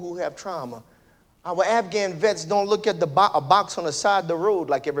people who have trauma. Our Afghan vets don't look at a box on the side of the road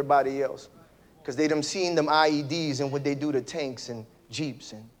like everybody else, because they done seen them IEDs and what they do to tanks and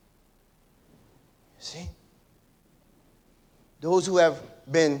jeeps. And you see? Those who have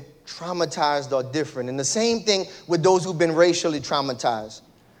been traumatized are different. And the same thing with those who've been racially traumatized.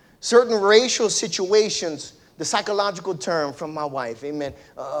 Certain racial situations, the psychological term from my wife, amen,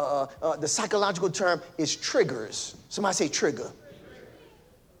 the psychological term is triggers. Somebody say trigger.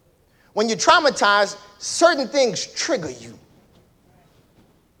 When you're traumatized, certain things trigger you.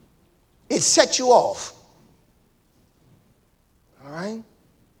 It sets you off. All right?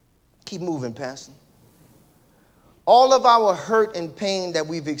 Keep moving, Pastor. All of our hurt and pain that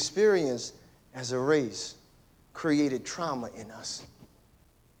we've experienced as a race created trauma in us.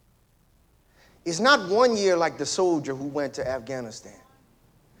 It's not 1 year like the soldier who went to Afghanistan.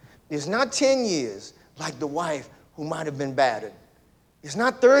 It's not 10 years like the wife who might have been battered. It's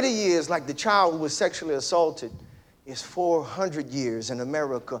not 30 years like the child who was sexually assaulted. It's 400 years in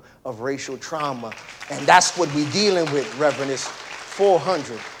America of racial trauma. And that's what we're dealing with, Reverend. It's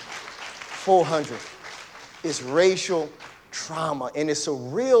 400. 400. It's racial trauma, and it's a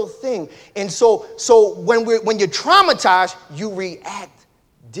real thing. And so when you're traumatized, you react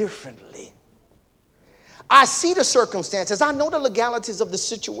differently. I see the circumstances. I know the legalities of the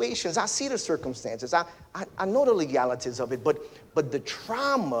situations. I see the circumstances. I know the legalities of it, but the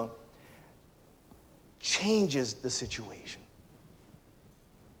trauma changes the situation.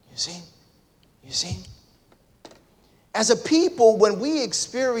 You see? You see? As a people, when we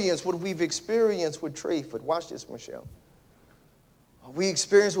experience what we've experienced with Trayford, watch this, Michelle. We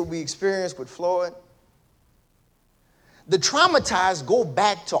experience what we experienced with Floyd. The traumatized go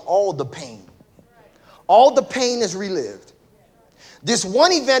back to all the pain. All the pain is relived. This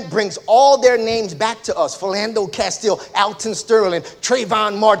one event brings all their names back to us. Philando Castile, Alton Sterling,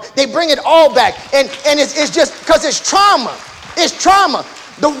 Trayvon Martin. They bring it all back. And it's just because it's trauma. It's trauma.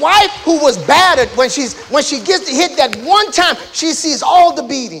 The wife who was battered, when she gets hit that one time, she sees all the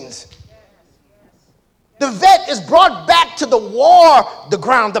beatings. The vet is brought back to the war, the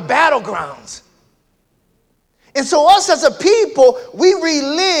battlegrounds. And so us as a people, we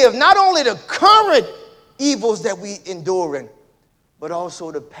relive not only the current evils that we enduring, but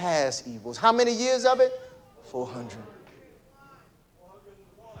also the past evils. How many years of it? 400.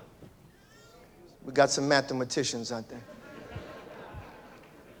 We got some mathematicians out there.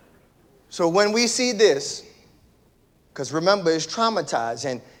 So when we see this, because remember, it's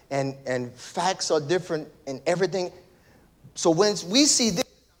traumatized and facts are different and everything. So when we see this,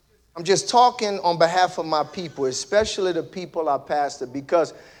 I'm just talking on behalf of my people, especially the people I pastor,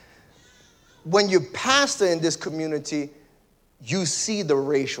 because when you pastor in this community, you see the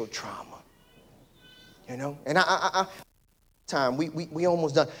racial trauma, you know? And we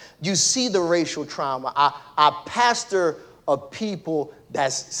almost done. You see the racial trauma. I pastor a people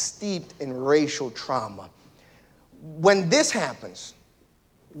that's steeped in racial trauma. When this happens,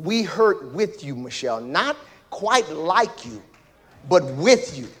 we hurt with you, Michelle, not quite like you, but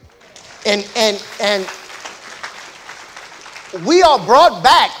with you. And we are brought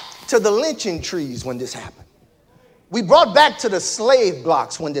back to the lynching trees when this happened. We brought back to the slave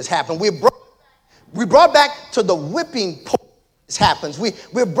blocks when this happened. We brought back to the whipping post when this happens.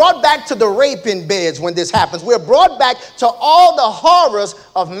 We're brought back to the raping beds when this happens. We're brought back to all the horrors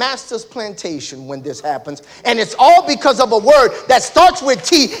of Master's Plantation when this happens. And it's all because of a word that starts with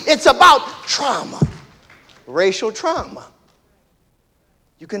T. It's about trauma, racial trauma.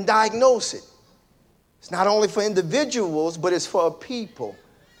 You can diagnose it. It's not only for individuals, but it's for a people.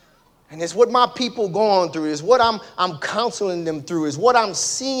 And it's what my people going through. It's what I'm counseling them through. It's what I'm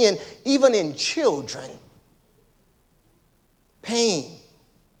seeing even in children. Pain.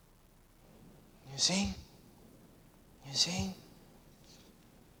 You see? You see?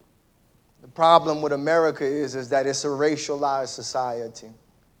 The problem with America is that it's a racialized society.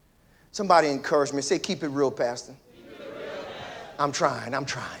 Somebody encourage me. Say, keep it real, Pastor. I'm trying.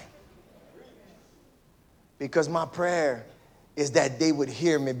 Because my prayer is that they would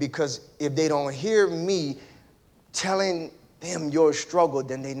hear me, because if they don't hear me telling them your struggle,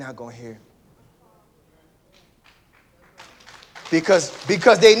 then they're not going to hear.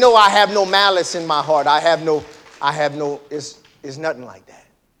 Because they know I have no malice in my heart. It's nothing like that.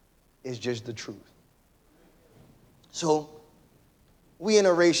 It's just the truth. So we in a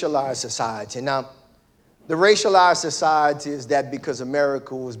racialized society. Now, The racialized society is that because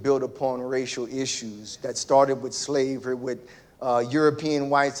America was built upon racial issues that started with slavery, with European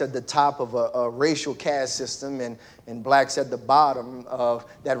whites at the top of a racial caste system and blacks at the bottom of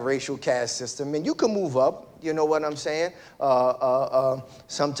that racial caste system. And you can move up, you know what I'm saying,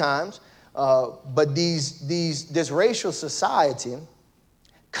 sometimes. But this racial society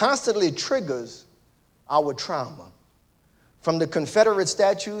constantly triggers our trauma. From the Confederate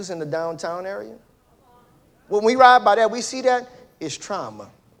statues in the downtown area, when we ride by that, we see that, it's trauma.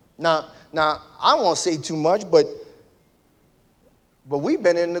 Now I won't say too much, but we've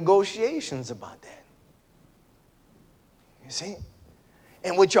been in negotiations about that. You see?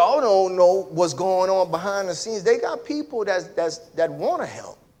 And what y'all don't know what's going on behind the scenes. They got people that want to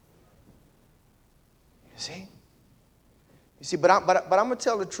help. You see? You see, but I'm gonna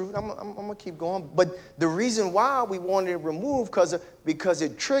tell the truth. I'm gonna keep going. But the reason why we wanted it removed because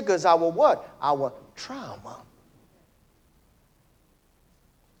it triggers our what? Our trauma.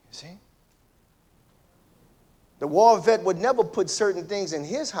 You see? The war vet would never put certain things in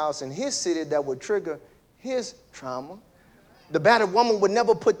his house, in his city, that would trigger his trauma. The battered woman would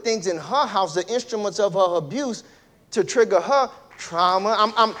never put things in her house, the instruments of her abuse, to trigger her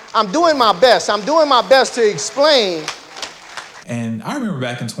trauma. I'm doing my best. I'm doing my best to explain. And I remember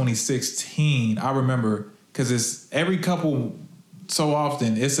back in 2016, I remember, because it's every couple so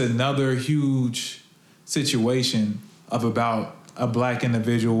often, it's another huge situation of about a black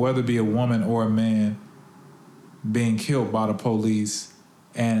individual, whether it be a woman or a man, being killed by the police.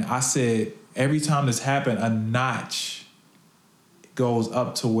 And I said, every time this happened, a notch goes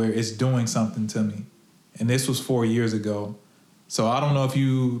up to where it's doing something to me. And this was 4 years ago. So I don't know if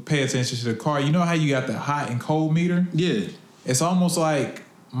you pay attention to the car. You know how you got the hot and cold meter? Yeah. It's almost like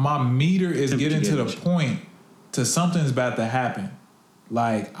my meter is getting to the point to something's about to happen.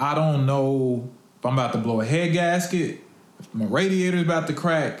 Like, I don't know if I'm about to blow a head gasket, if my radiator's about to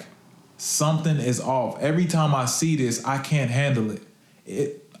crack. Something is off. Every time I see this, I can't handle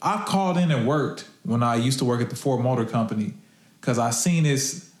it. I called in and worked when I used to work at the Ford Motor Company because I seen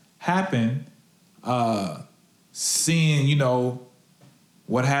this happen, seeing, you know,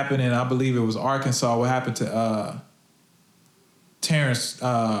 what happened in, I believe it was Arkansas, what happened to Terrence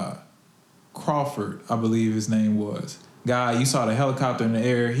Crawford, I believe his name was. Guy, you saw the helicopter in the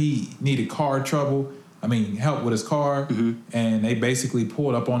air. He needed help with his car, and they basically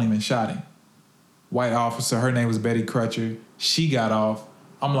pulled up on him and shot him. White officer, her name was Betty Crutcher. She got off.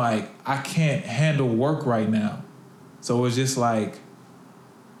 I'm like, I can't handle work right now. So it was just like,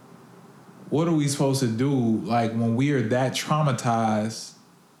 what are we supposed to do? Like, when we are that traumatized,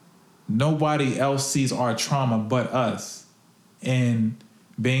 nobody else sees our trauma but us. And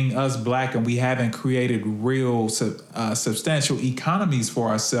being us black, and we haven't created real substantial economies for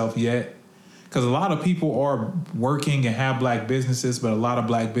ourselves yet. Because a lot of people are working and have black businesses, but a lot of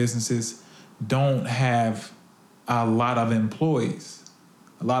black businesses don't have a lot of employees.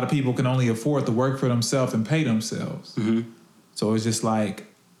 A lot of people can only afford to work for themselves and pay themselves. So it's just like,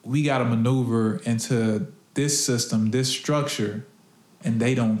 we got to maneuver into this system, this structure, and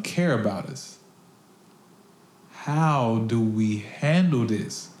they don't care about us. How do we handle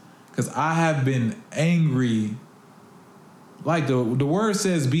this? Because I have been angry. Like the word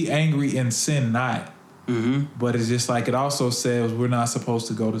says, be angry and sin not. But it's just like, it also says we're not supposed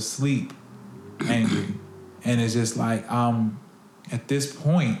to go to sleep angry. And it's just like, at this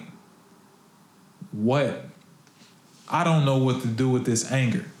point, I don't know what to do with this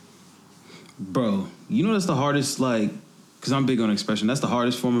anger. Bro, you know that's the hardest, like, because I'm big on expression. That's the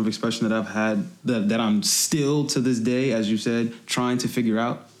hardest form of expression that I've had, that I'm still to this day, as you said, trying to figure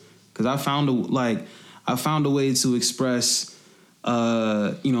out. Because I found a way to express, you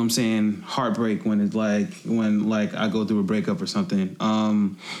know what I'm saying, heartbreak when I go through a breakup or something.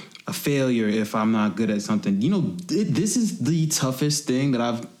 A failure if I'm not good at something. You know, this is the toughest thing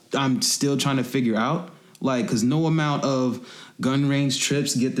that I'm still trying to figure out. Like, because no amount of gun range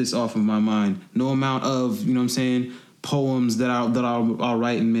trips get this off of my mind. No amount of, you know what I'm saying, poems that I'll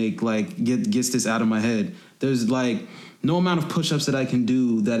write and make, like, gets this out of my head. There's, like, no amount of push-ups that I can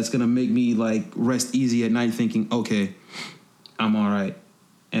do that it's going to make me, like, rest easy at night thinking, okay, I'm all right.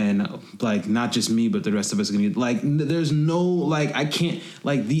 And, like, not just me, but the rest of us are going to get, like, there's no, like, I can't,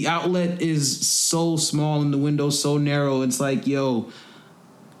 like, the outlet is so small and the window so narrow. It's like, yo,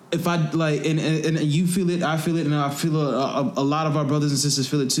 if I, like, and you feel it, I feel it, and I feel a lot of our brothers and sisters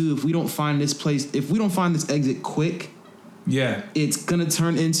feel it too. If we don't find this exit quick, yeah, it's gonna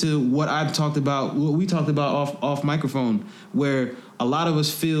turn into what we talked about off microphone, where a lot of us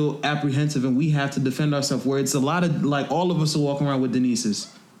feel apprehensive and we have to defend ourselves. Where it's a lot of, like, all of us are walking around with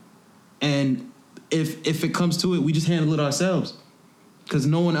Denise's, and if it comes to it, we just handle it ourselves. Because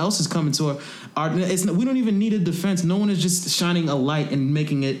no one else is coming to we don't even need a defense. No one is just shining a light and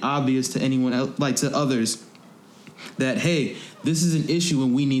making it obvious to anyone else, like to others, that, hey, this is an issue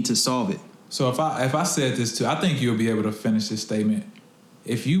and we need to solve it. So if I said this too, I think you'll be able to finish this statement.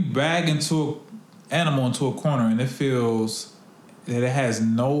 If you bag an animal into a corner and it feels that it has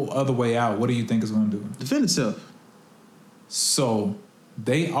no other way out, what do you think it's going to do? Defend itself. So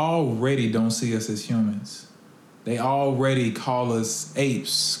they already don't see us as humans. They already call us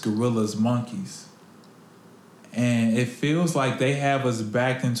apes, gorillas, monkeys. And it feels like they have us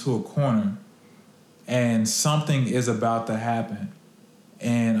backed into a corner and something is about to happen.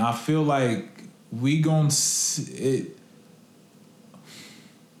 And I feel like we gonna see it,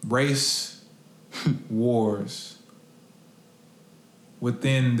 race wars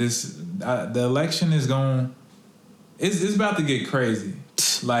within this. The election is going. It's about to get crazy.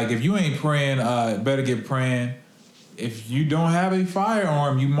 Like if you ain't praying, better get praying. If you don't have a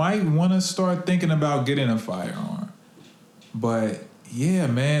firearm, you might want to start thinking about getting a firearm. But yeah,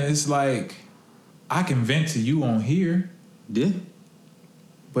 man, it's like I can vent to you on here. Yeah.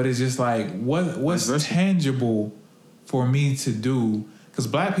 But it's just like what's tangible for me to do? Because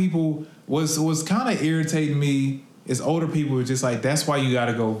black people was kind of irritating me. As older people were just like, that's why you got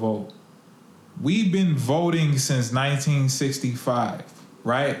to go vote. We've been voting since 1965,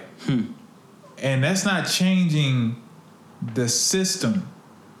 right? And that's not changing the system.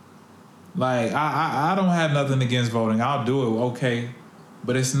 Like I don't have nothing against voting. I'll do it, okay,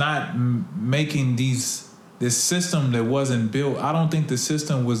 but it's not making this system that wasn't built. I don't think the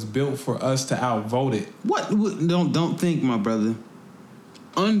system was built for us to outvote it. What? Don't think, my brother.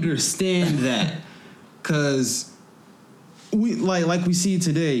 Understand that, because we like we see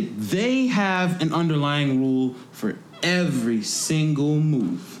today. They have an underlying rule for every single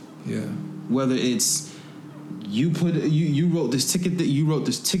move. Yeah. Whether it's you wrote this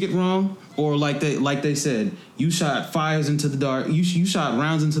ticket wrong, or like they said, you shot fires into the dark. You shot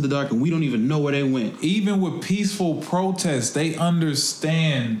rounds into the dark, and we don't even know where they went. Even with peaceful protests, they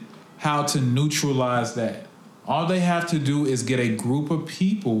understand how to neutralize that. All they have to do is get a group of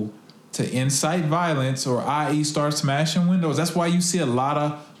people to incite violence, or i.e. start smashing windows. That's why you see a lot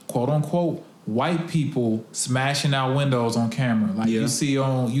of quote unquote white people smashing out windows on camera. Like you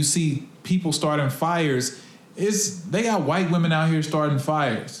see people starting fires. They got white women out here starting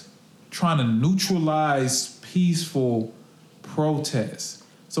fires, trying to neutralize peaceful protests.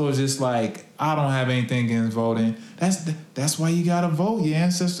 So it's just like, I don't have anything against voting. That's why you gotta vote, your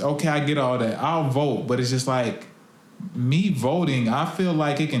ancestors. Okay, I get all that. I'll vote, but it's just like me voting, I feel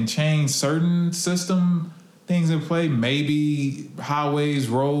like it can change certain system things in play. Maybe highways,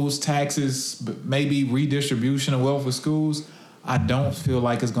 roads, taxes, maybe redistribution of wealth for schools. I don't feel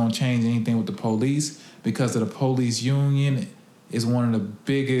like it's gonna change anything with the police, because of the police union is one of the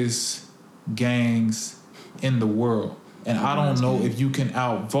biggest gangs in the world. And I don't know if you can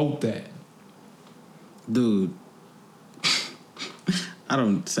outvote that. Dude.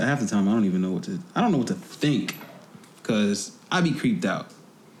 Half the time I don't know what to think, because I be creeped out.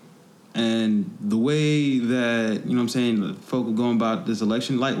 And the way that, you know what I'm saying, the folk are going about this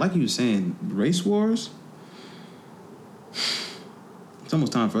election, like you were saying, race wars, it's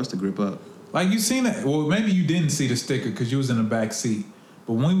almost time for us to grip up. Like, you seen that? Well, maybe you didn't see the sticker because you was in the back seat.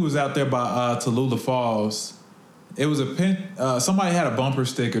 But when we was out there by Tallulah Falls, it was somebody had a bumper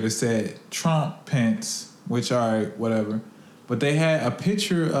sticker that said Trump Pence, which, all right, whatever. But they had a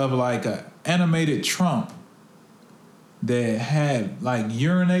picture of like a animated Trump that had like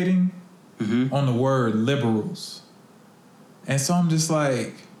urinating on the word liberals. And so I'm just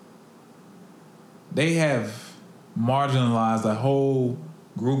like, they have marginalized a whole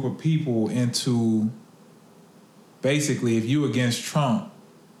group of people into basically, if you against Trump,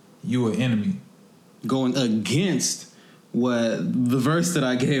 you an enemy. Going against what the verse that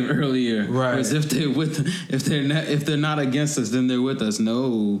I gave earlier, right? Was if they're not against us, then they're with us.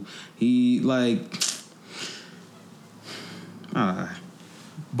 No,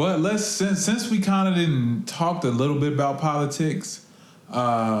 But since we kind of didn't talk a little bit about politics,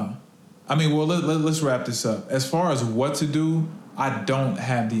 let's wrap this up. As far as what to do, I don't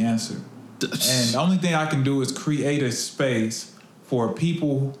have the answer, and the only thing I can do is create a space for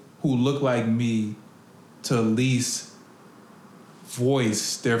people who look like me to at least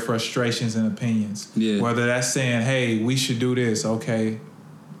voice their frustrations and opinions. Yeah. Whether that's saying, hey, we should do this, okay,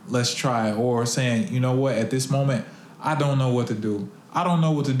 let's try it. Or saying, you know what, at this moment, I don't know what to do. I don't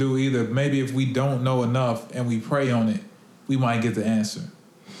know what to do either. Maybe if we don't know enough and we pray on it, we might get the answer.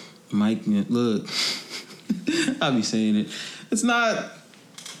 Mike, look, I'll be saying it. It's not...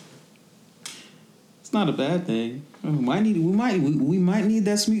 It's not a bad thing. We might need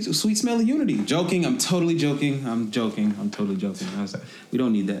that sweet smell of unity. Joking. I'm totally joking. I'm totally joking. We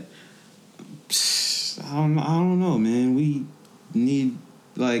don't need that. I don't know, man. We need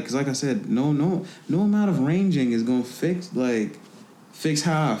cause like I said, no amount of ranging is gonna fix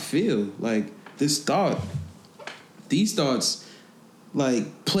how I feel. Like these thoughts,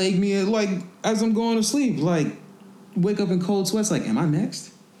 like plague me as I'm going to sleep. Like wake up in cold sweats. Like, am I next?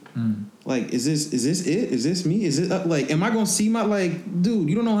 Like, is this it? Is this me? Is it am I gonna see my dude?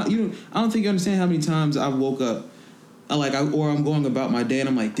 You don't know I don't think you understand how many times I woke up, or I'm going about my day and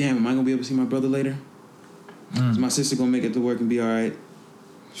I'm like, damn, am I gonna be able to see my brother later? Is my sister gonna make it to work and be all right?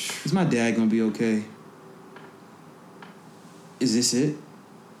 Is my dad gonna be okay? Is this it?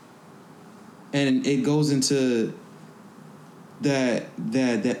 And it goes into that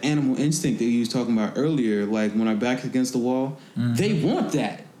animal instinct that you was talking about earlier. Like when our back's against the wall, they want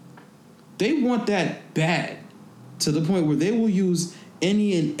that. They want that bad to the point where they will use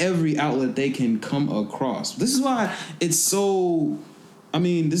any and every outlet they can come across. This is why it's so. I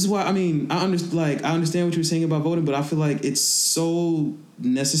understand what you're saying about voting, but I feel like it's so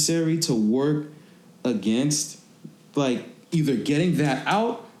necessary to work against, either getting that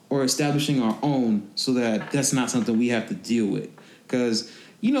out or establishing our own, so that that's not something we have to deal with. Because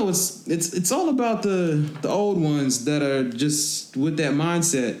it's all about the old ones that are just with that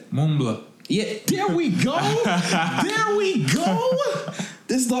mindset. Mumbla. Yeah, there we go. There we go.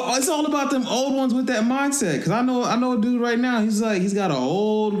 It's all about them old ones with that mindset. Because I know a dude right now. He's got an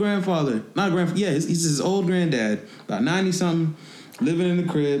old grandfather, not grandfather. Yeah, he's his old granddad, about 90 something, living in the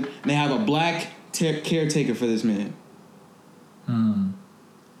crib. And they have a black caretaker for this man.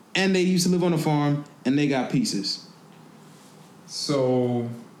 And they used to live on a farm, and they got pieces. So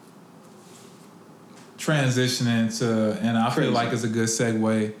transitioning to, and I feel like it's a good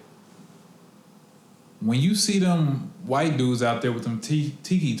segue. When you see them white dudes out there with them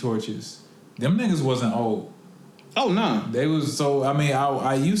tiki torches, them niggas wasn't old. Oh, no. They was so. I mean,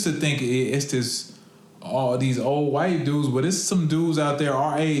 I used to think it's this all these old white dudes, but it's some dudes out there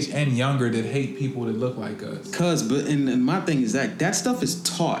our age and younger that hate people that look like us. And my thing is that stuff is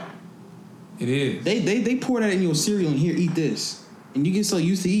taught. It is. They pour that in your cereal and here, eat this, and you get so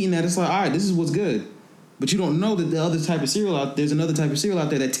used to eating that it's like, all right, this is what's good, but you don't know that there's another type of cereal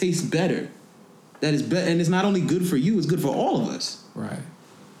out there that tastes better. That is better, and it's not only good for you; it's good for all of us. Right.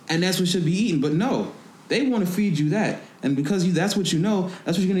 And that's what should be eaten. But no, they want to feed you that, and because that's what you know,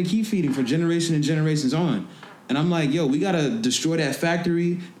 that's what you're gonna keep feeding for generation and generations on. And I'm like, yo, we gotta destroy that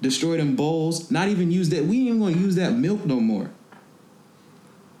factory, destroy them bowls, not even use that. We ain't even gonna use that milk no more.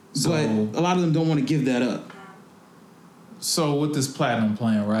 So, but a lot of them don't want to give that up. So with this platinum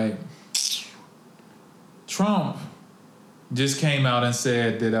plan, right? Trump just came out and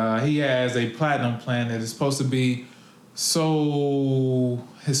said that he has a platinum plan that is supposed to be so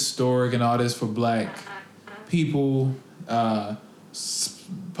historic and all this for black people.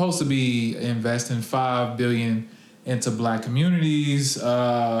 Supposed to be investing $5 billion into black communities,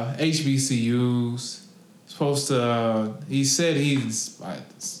 HBCUs. He said he's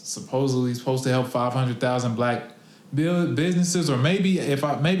supposedly supposed to help 500,000 black businesses, or maybe I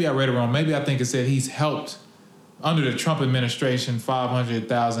read it wrong. Maybe I think it said he's helped under the Trump administration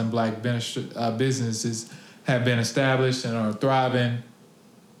 500,000 black businesses have been established and are thriving.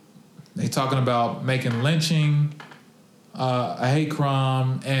 They talking about making lynching a hate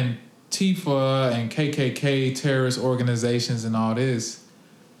crime, and Antifa and KKK terrorist organizations and all this.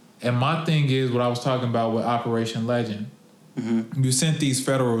 And my thing is what I was talking about with Operation Legend. Mm-hmm. You sent these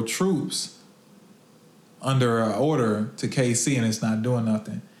federal troops under an order to KC and it's not doing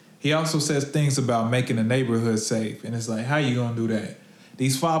nothing. He also says things about making the neighborhood safe. And it's like, how you going to do that?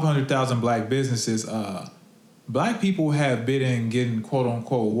 These 500,000 black businesses, black people have been getting quote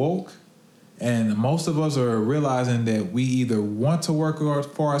unquote woke. And most of us are realizing that we either want to work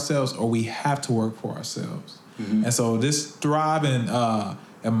for ourselves or we have to work for ourselves. Mm-hmm. And so this thriving,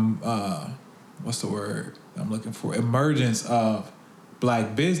 what's the word I'm looking for? Emergence of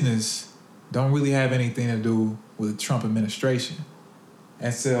black business don't really have anything to do with the Trump administration.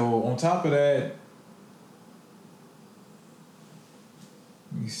 And so on top of that,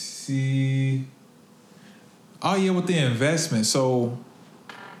 let me see. Oh yeah, with the investment. So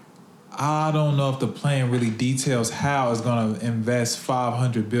I don't know if the plan really details how it's going to invest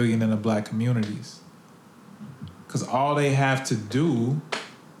 $500 billion in the black communities. Because all they have to do,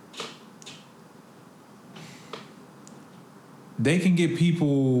 they can get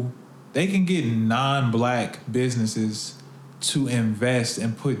non-black businesses to invest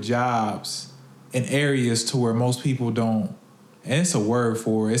and put jobs in areas to where most people don't. And it's a word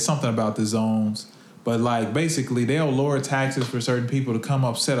for it. It's something about the zones. But like basically they'll lower taxes for certain people to come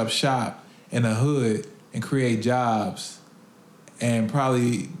up, set up shop in the hood and create jobs and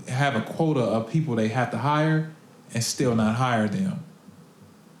probably have a quota of people they have to hire and still not hire them.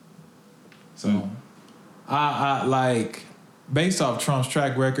 So I like based off Trump's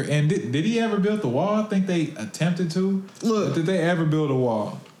track record, and did he ever build the wall? I think they attempted to. Look, did they ever build a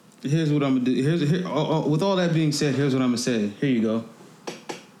wall? Here's what I'm gonna do. With all that being said, here's what I'm gonna say. Here you go.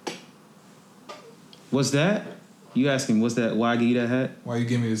 What's that? You asking what's that? Why I give you that hat? Why you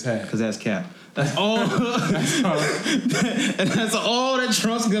give me this hat? Because that's cap. That's all. And that's all that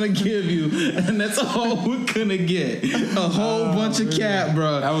Trump's gonna give you, and that's all we're gonna get. A whole bunch of cap,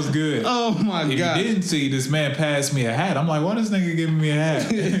 bro. That was good. Oh my god! If you didn't see, this man passed me a hat. I'm like, why this nigga giving me a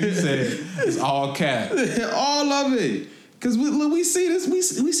hat? He said it's all cap. All of it. Cause we see this, we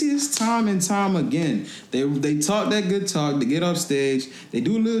see this time and time again. They talk that good talk, they get off stage, they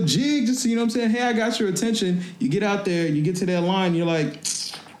do a little jig, just so you know what I'm saying. Hey, I got your attention. You get out there, you get to that line, you're like,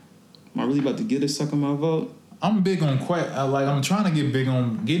 am I really about to get a suck on my vote? I'm big on I'm trying to get big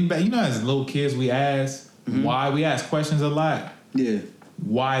on getting back. You know, as little kids, we ask why. We ask questions a lot. Yeah.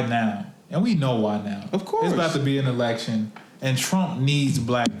 Why now? And we know why now. Of course. It's about to be an election, and Trump needs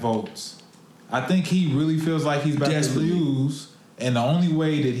black votes. I think he really feels like he's about to lose, and the only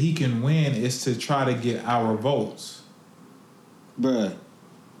way that he can win is to try to get our votes. Bruh,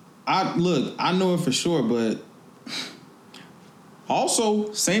 I know it for sure, but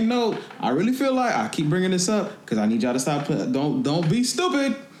also, same note, I really feel like I keep bringing this up because I need y'all to stop. Don't be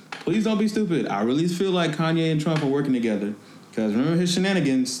stupid. Please don't be stupid. I really feel like Kanye and Trump are working together because remember his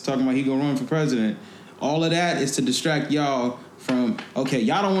shenanigans talking about he gonna run for president. All of that is to distract y'all from, okay,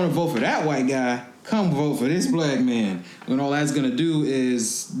 y'all don't want to vote for that white guy. Come vote for this black man. When all that's going to do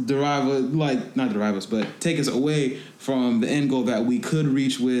is take us away from the end goal that we could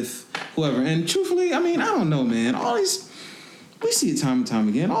reach with whoever. And truthfully, I mean, I don't know, man. All these, we see it time and time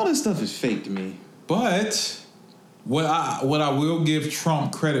again. All this stuff is fake to me. But what I will give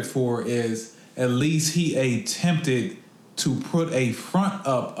Trump credit for is at least he attempted to put a front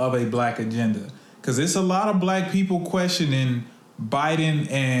up of a black agenda. Because it's a lot of black people questioning Biden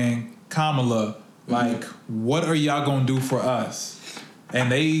and Kamala, like, what are y'all going to do for us?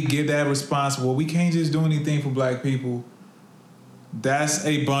 And they give that response, well, we can't just do anything for black people. That's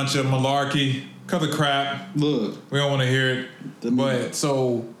a bunch of malarkey. Cut the crap. Look. We don't want to hear it. But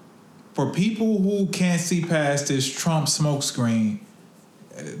so for people who can't see past this Trump smokescreen,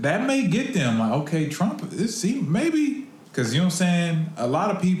 that may get them like, okay, Trump, maybe. Because, you know what I'm saying? A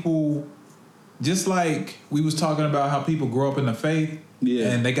lot of people... Just like we was talking about how people grow up in the faith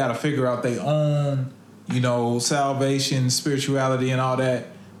and they got to figure out their own, salvation, spirituality and all that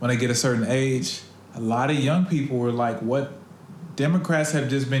when they get a certain age. A lot of young people were like, what Democrats have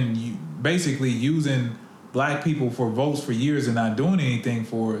just been basically using black people for votes for years and not doing anything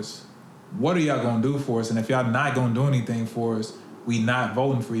for us. What are y'all going to do for us? And if y'all not going to do anything for us, we not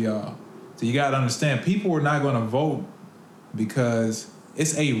voting for y'all. So you got to understand, people are not going to vote because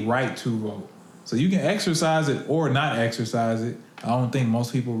it's a right to vote. So you can exercise it or not exercise it. I don't think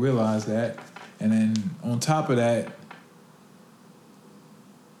most people realize that. And then on top of that,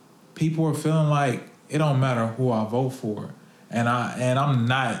 people are feeling like it don't matter who I vote for. And I'm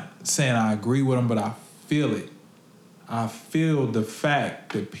not saying I agree with them, but I feel it. I feel the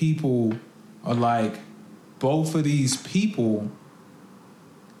fact that people are like, both of these people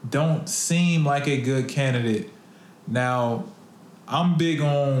don't seem like a good candidate. Now, I'm big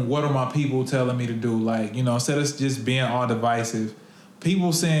on what are my people telling me to do. Like, instead of just being all divisive,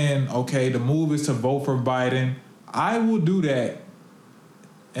 people saying, okay, the move is to vote for Biden. I will do that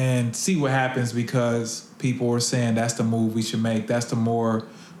and see what happens because people are saying that's the move we should make. That's the more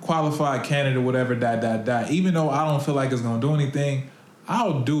qualified candidate, whatever, ... Even though I don't feel like it's going to do anything,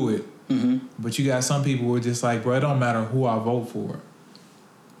 I'll do it. Mm-hmm. But you got some people who are just like, bro, it don't matter who I vote for.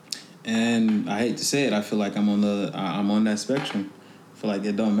 And I hate to say it, I feel like I'm on that spectrum. I feel like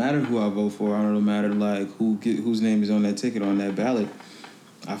it don't matter who I vote for. I don't matter like whose name is on that ticket on that ballot.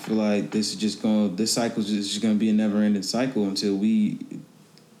 I feel like this cycle is just gonna be a never-ending cycle until we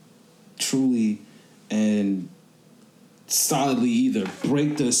truly and solidly either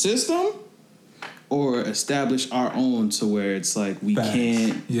break the system or establish our own to where it's like we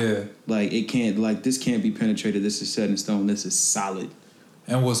can't. Yeah. Like it can't. Like this can't be penetrated. This is set in stone. This is solid.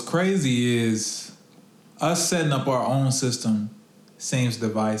 And what's crazy is us setting up our own system seems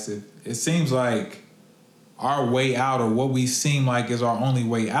divisive. It seems like our way out, or what we seem like is our only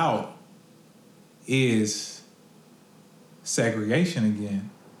way out, is segregation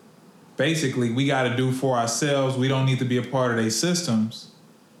again. Basically, we got to do for ourselves. We don't need to be a part of their systems.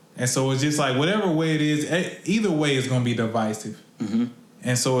 And so it's just like whatever way it is, either way is going to be divisive. Mm-hmm.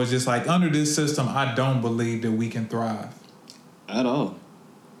 And so it's just like under this system, I don't believe that we can thrive. At all.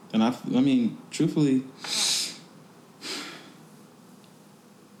 And I mean, truthfully,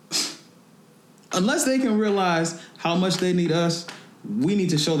 unless they can realize how much they need us, we need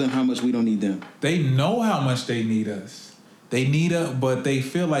to show them how much we don't need them. They know how much they need us. They need us, but they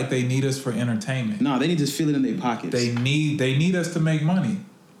feel like they need us for entertainment. No, they need to feel it in their pockets. They need us to make money.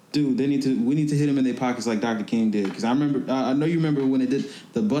 Dude, we need to hit them in their pockets like Dr. King did. Because I remember, I know you remember when they did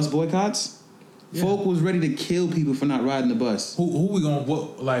the bus boycotts. Yeah. Folk was ready to kill people for not riding the bus. Who we gonna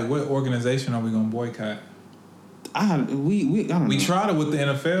what organization are we gonna boycott? I don't know. We tried it with the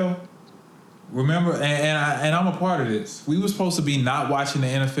NFL. Remember, and I'm a part of this. We were supposed to be not watching the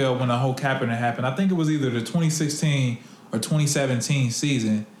NFL when the whole Kaepernick happened. I think it was either the 2016 or 2017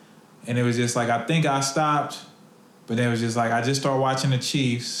 season, and it was just like I think I stopped, but then it was just like I just started watching the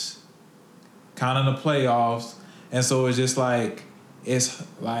Chiefs, counting the playoffs, and so it's just like it's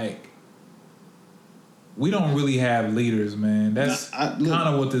like. We don't really have leaders, man. That's kind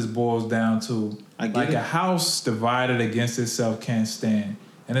of what this boils down to. Like a house divided against itself can't stand.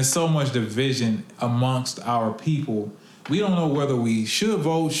 And there's so much division amongst our people. We don't know whether we should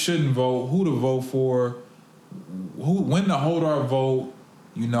vote, shouldn't vote, who to vote for, when to hold our vote.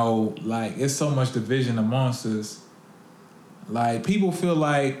 You know, like it's so much division amongst us. Like people feel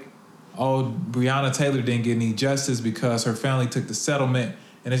like, oh, Breonna Taylor didn't get any justice because her family took the settlement.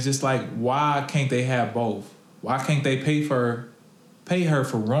 And it's just like, why can't they have both? Why can't they pay her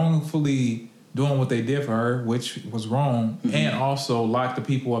for wrongfully doing what they did for her, which was wrong, and also lock the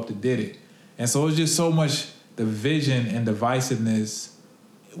people up that did it? And so it's just so much division and divisiveness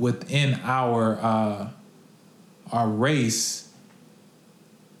within our race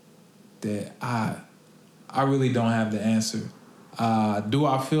that I really don't have the answer. Do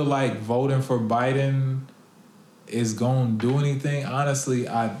I feel like voting for Biden is going to do anything? Honestly,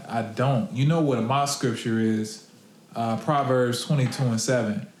 I don't. You know what my scripture is? Proverbs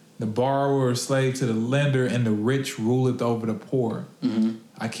 22:7. The borrower is slave to the lender, and the rich ruleth over the poor. Mm-hmm.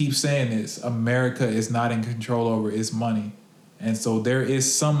 I keep saying this. America is not in control over its money. And so there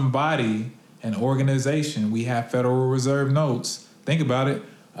is somebody, an organization. We have Federal Reserve notes. Think about it.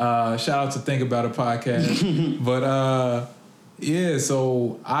 Shout out to Think About It podcast. But yeah,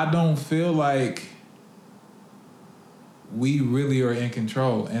 so I don't feel like we really are in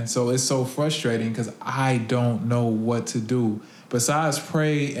control. And so it's so frustrating because I don't know what to do. Besides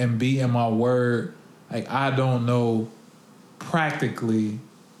pray and be in my word, like I don't know tangibly,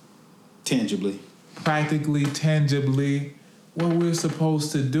 what we're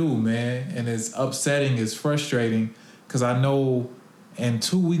supposed to do, man. And it's upsetting, it's frustrating, because I know in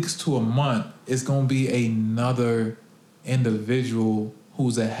 2 weeks to a month, it's going to be another individual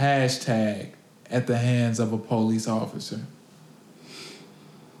who's a hashtag at the hands of a police officer.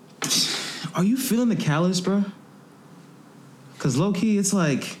 Are you feeling the callous, bro? Because low-key, it's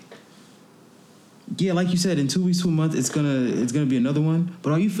like, yeah, like you said, in 2 weeks to a month, it's gonna be another one.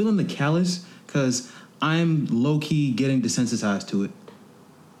 But are you feeling the callous? Because I'm low-key getting desensitized to it.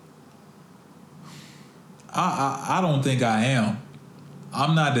 I don't think I am.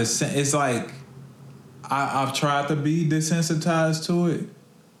 I'm not it's like I've tried to be desensitized to it,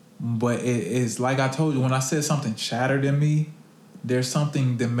 but it's like I told you, when I said something shattered in me, there's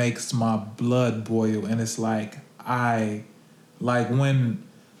something that makes my blood boil, and it's like my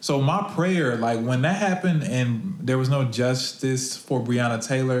prayer, like when that happened and there was no justice for Breonna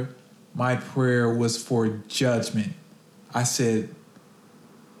Taylor, my prayer was for judgment. I said,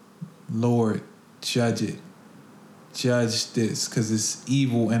 Lord, judge it. Judge this, because it's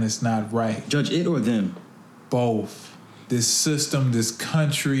evil and it's not right. Judge it or them? Both. This system, this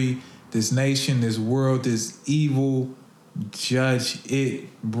country, this nation, this world, this evil, judge it.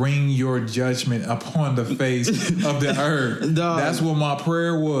 Bring your judgment upon the face of the earth. Dog. That's what my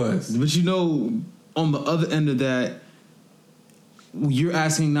prayer was. But you know, on the other end of that, you're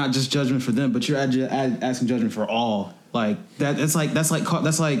asking not just judgment for them, but you're asking judgment for all. Like that. That's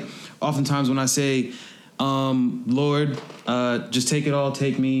like oftentimes when I say, Lord, just take it all,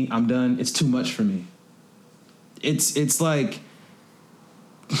 take me, I'm done. It's too much for me. It's like,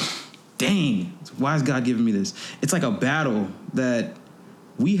 dang, why is God giving me this? It's like a battle that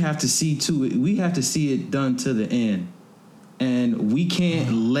we have to see to it. We have to see it done to the end. And we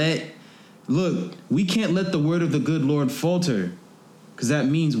can't let the word of the good Lord falter, because that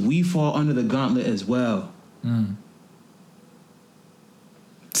means we fall under the gauntlet as well. Mm.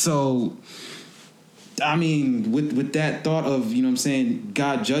 So, I mean, with that thought of, you know what I'm saying,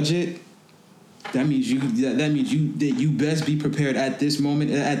 God judge it, That means you best be prepared at this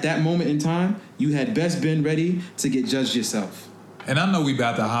moment. At that moment in time, you had best been ready to get judged yourself. And I know we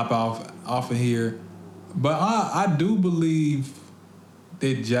about to hop off of here, but I do believe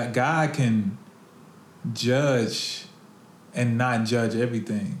that God can judge and not judge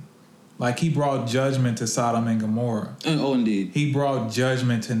everything. Like he brought judgment to Sodom and Gomorrah. Oh, indeed. He brought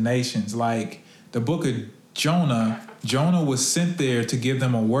judgment to nations. Like the book of Jonah was sent there to give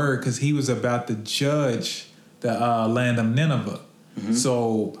them a word because he was about to judge the land of Nineveh. Mm-hmm.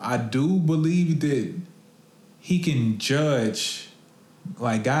 So I do believe that he can judge.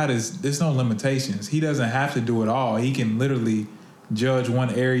 Like there's no limitations. He doesn't have to do it all. He can literally judge one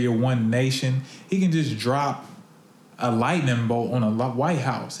area, one nation. He can just drop a lightning bolt on a White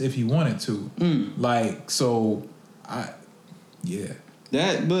House if he wanted to. Yeah.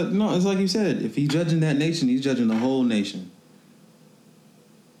 But no, it's like you said. If he's judging that nation, he's judging the whole nation.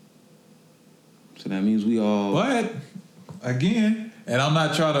 So that means we all. But again, and I'm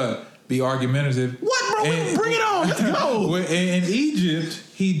not trying to be argumentative. What, bro? Bring it on. Let's go. In Egypt,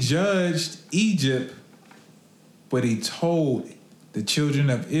 he judged Egypt, but he told the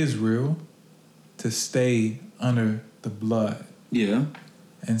children of Israel to stay under the blood. Yeah.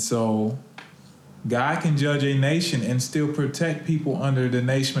 And so God can judge a nation and still protect people under the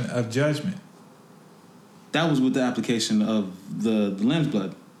nation of judgment. That was with the application of the lamb's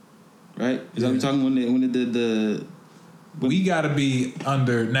blood, right? Is that what you're talking when it did the... We got to be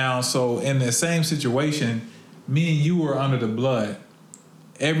under now. So in the same situation, me and you were under the blood.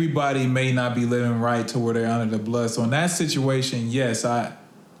 Everybody may not be living right to where they're under the blood. So in that situation, yes, I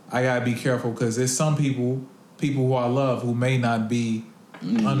got to be careful because there's some people who I love who may not be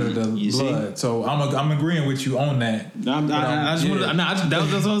under the blood. See? So I'm agreeing with you on that. That's what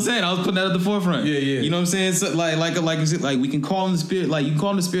I'm saying. I was putting that at the forefront. Yeah. You know what I'm saying? So like we can call in the spirit. Like you can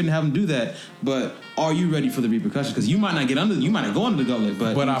call in the spirit and have them do that. But are you ready for the repercussions? Because you might not get under. You might not go under the gauntlet.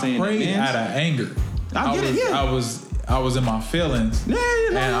 But I prayed out of anger. I get it. Yeah. I was in my feelings. And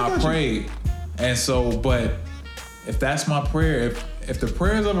I prayed. And so, but if that's my prayer, if the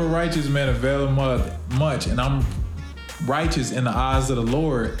prayers of a righteous man avail much, and I'm righteous in the eyes of the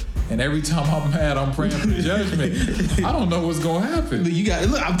Lord, and every time I'm mad, I'm praying for judgment, I don't know what's gonna happen.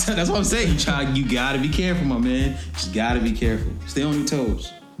 That's what I'm saying. You gotta be careful, my man. Just gotta be careful. Stay on your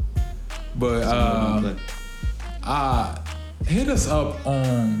toes. But hit us up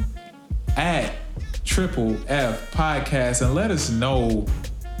on @Triple F Podcast and let us know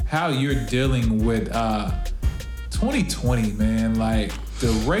how you're dealing with 2020, man. Like the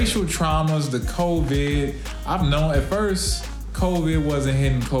racial traumas, the COVID. I've known at first COVID wasn't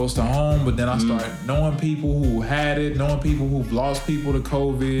hitting close to home, but then I started knowing people who had it, knowing people who've lost people to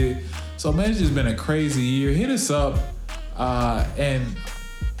COVID. So man, it's just been a crazy year. Hit us up and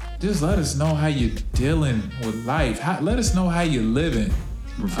just let us know how you're dealing with life. Let us know how you're living.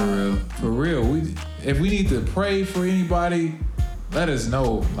 For real. If we need to pray for anybody, let us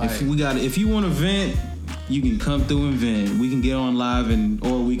know. If you want to vent, you can come through and vent. We can get on live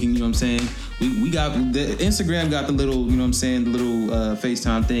or we can, you know what I'm saying? We got the Instagram got the little, you know what I'm saying, the little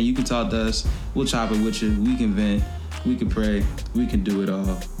FaceTime thing. You can talk to us. We'll chop it with you. We can vent. We can pray. We can do it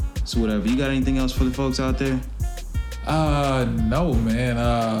all. So whatever. You got anything else for the folks out there? No, man.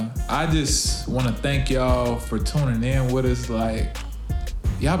 I just want to thank y'all for tuning in with us. Like,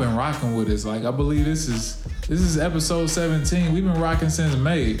 y'all been rocking with us. Like, I believe this is episode 17. We've been rocking since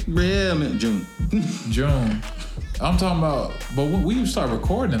May. Yeah, man. June. I'm talking about, but we started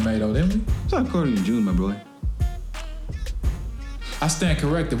recording in May though, didn't we? Started recording in June, my boy. I stand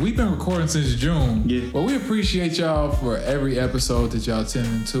corrected. We've been recording since June. Yeah. But we appreciate y'all for every episode that y'all tune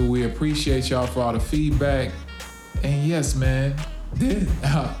into. We appreciate y'all for all the feedback. And yes, man.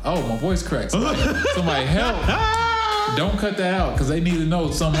 My voice cracked. Somebody help. Don't cut that out because they need to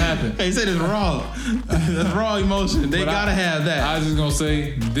know something happened. Hey, you said it's raw. That's raw emotion. They gotta have that. I was just gonna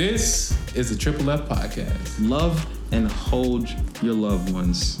say, this is the Triple F Podcast. Love and hold your loved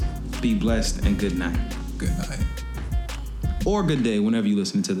ones. Be blessed and good night. Good night. Or good day whenever you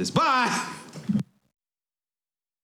listen to this. Bye!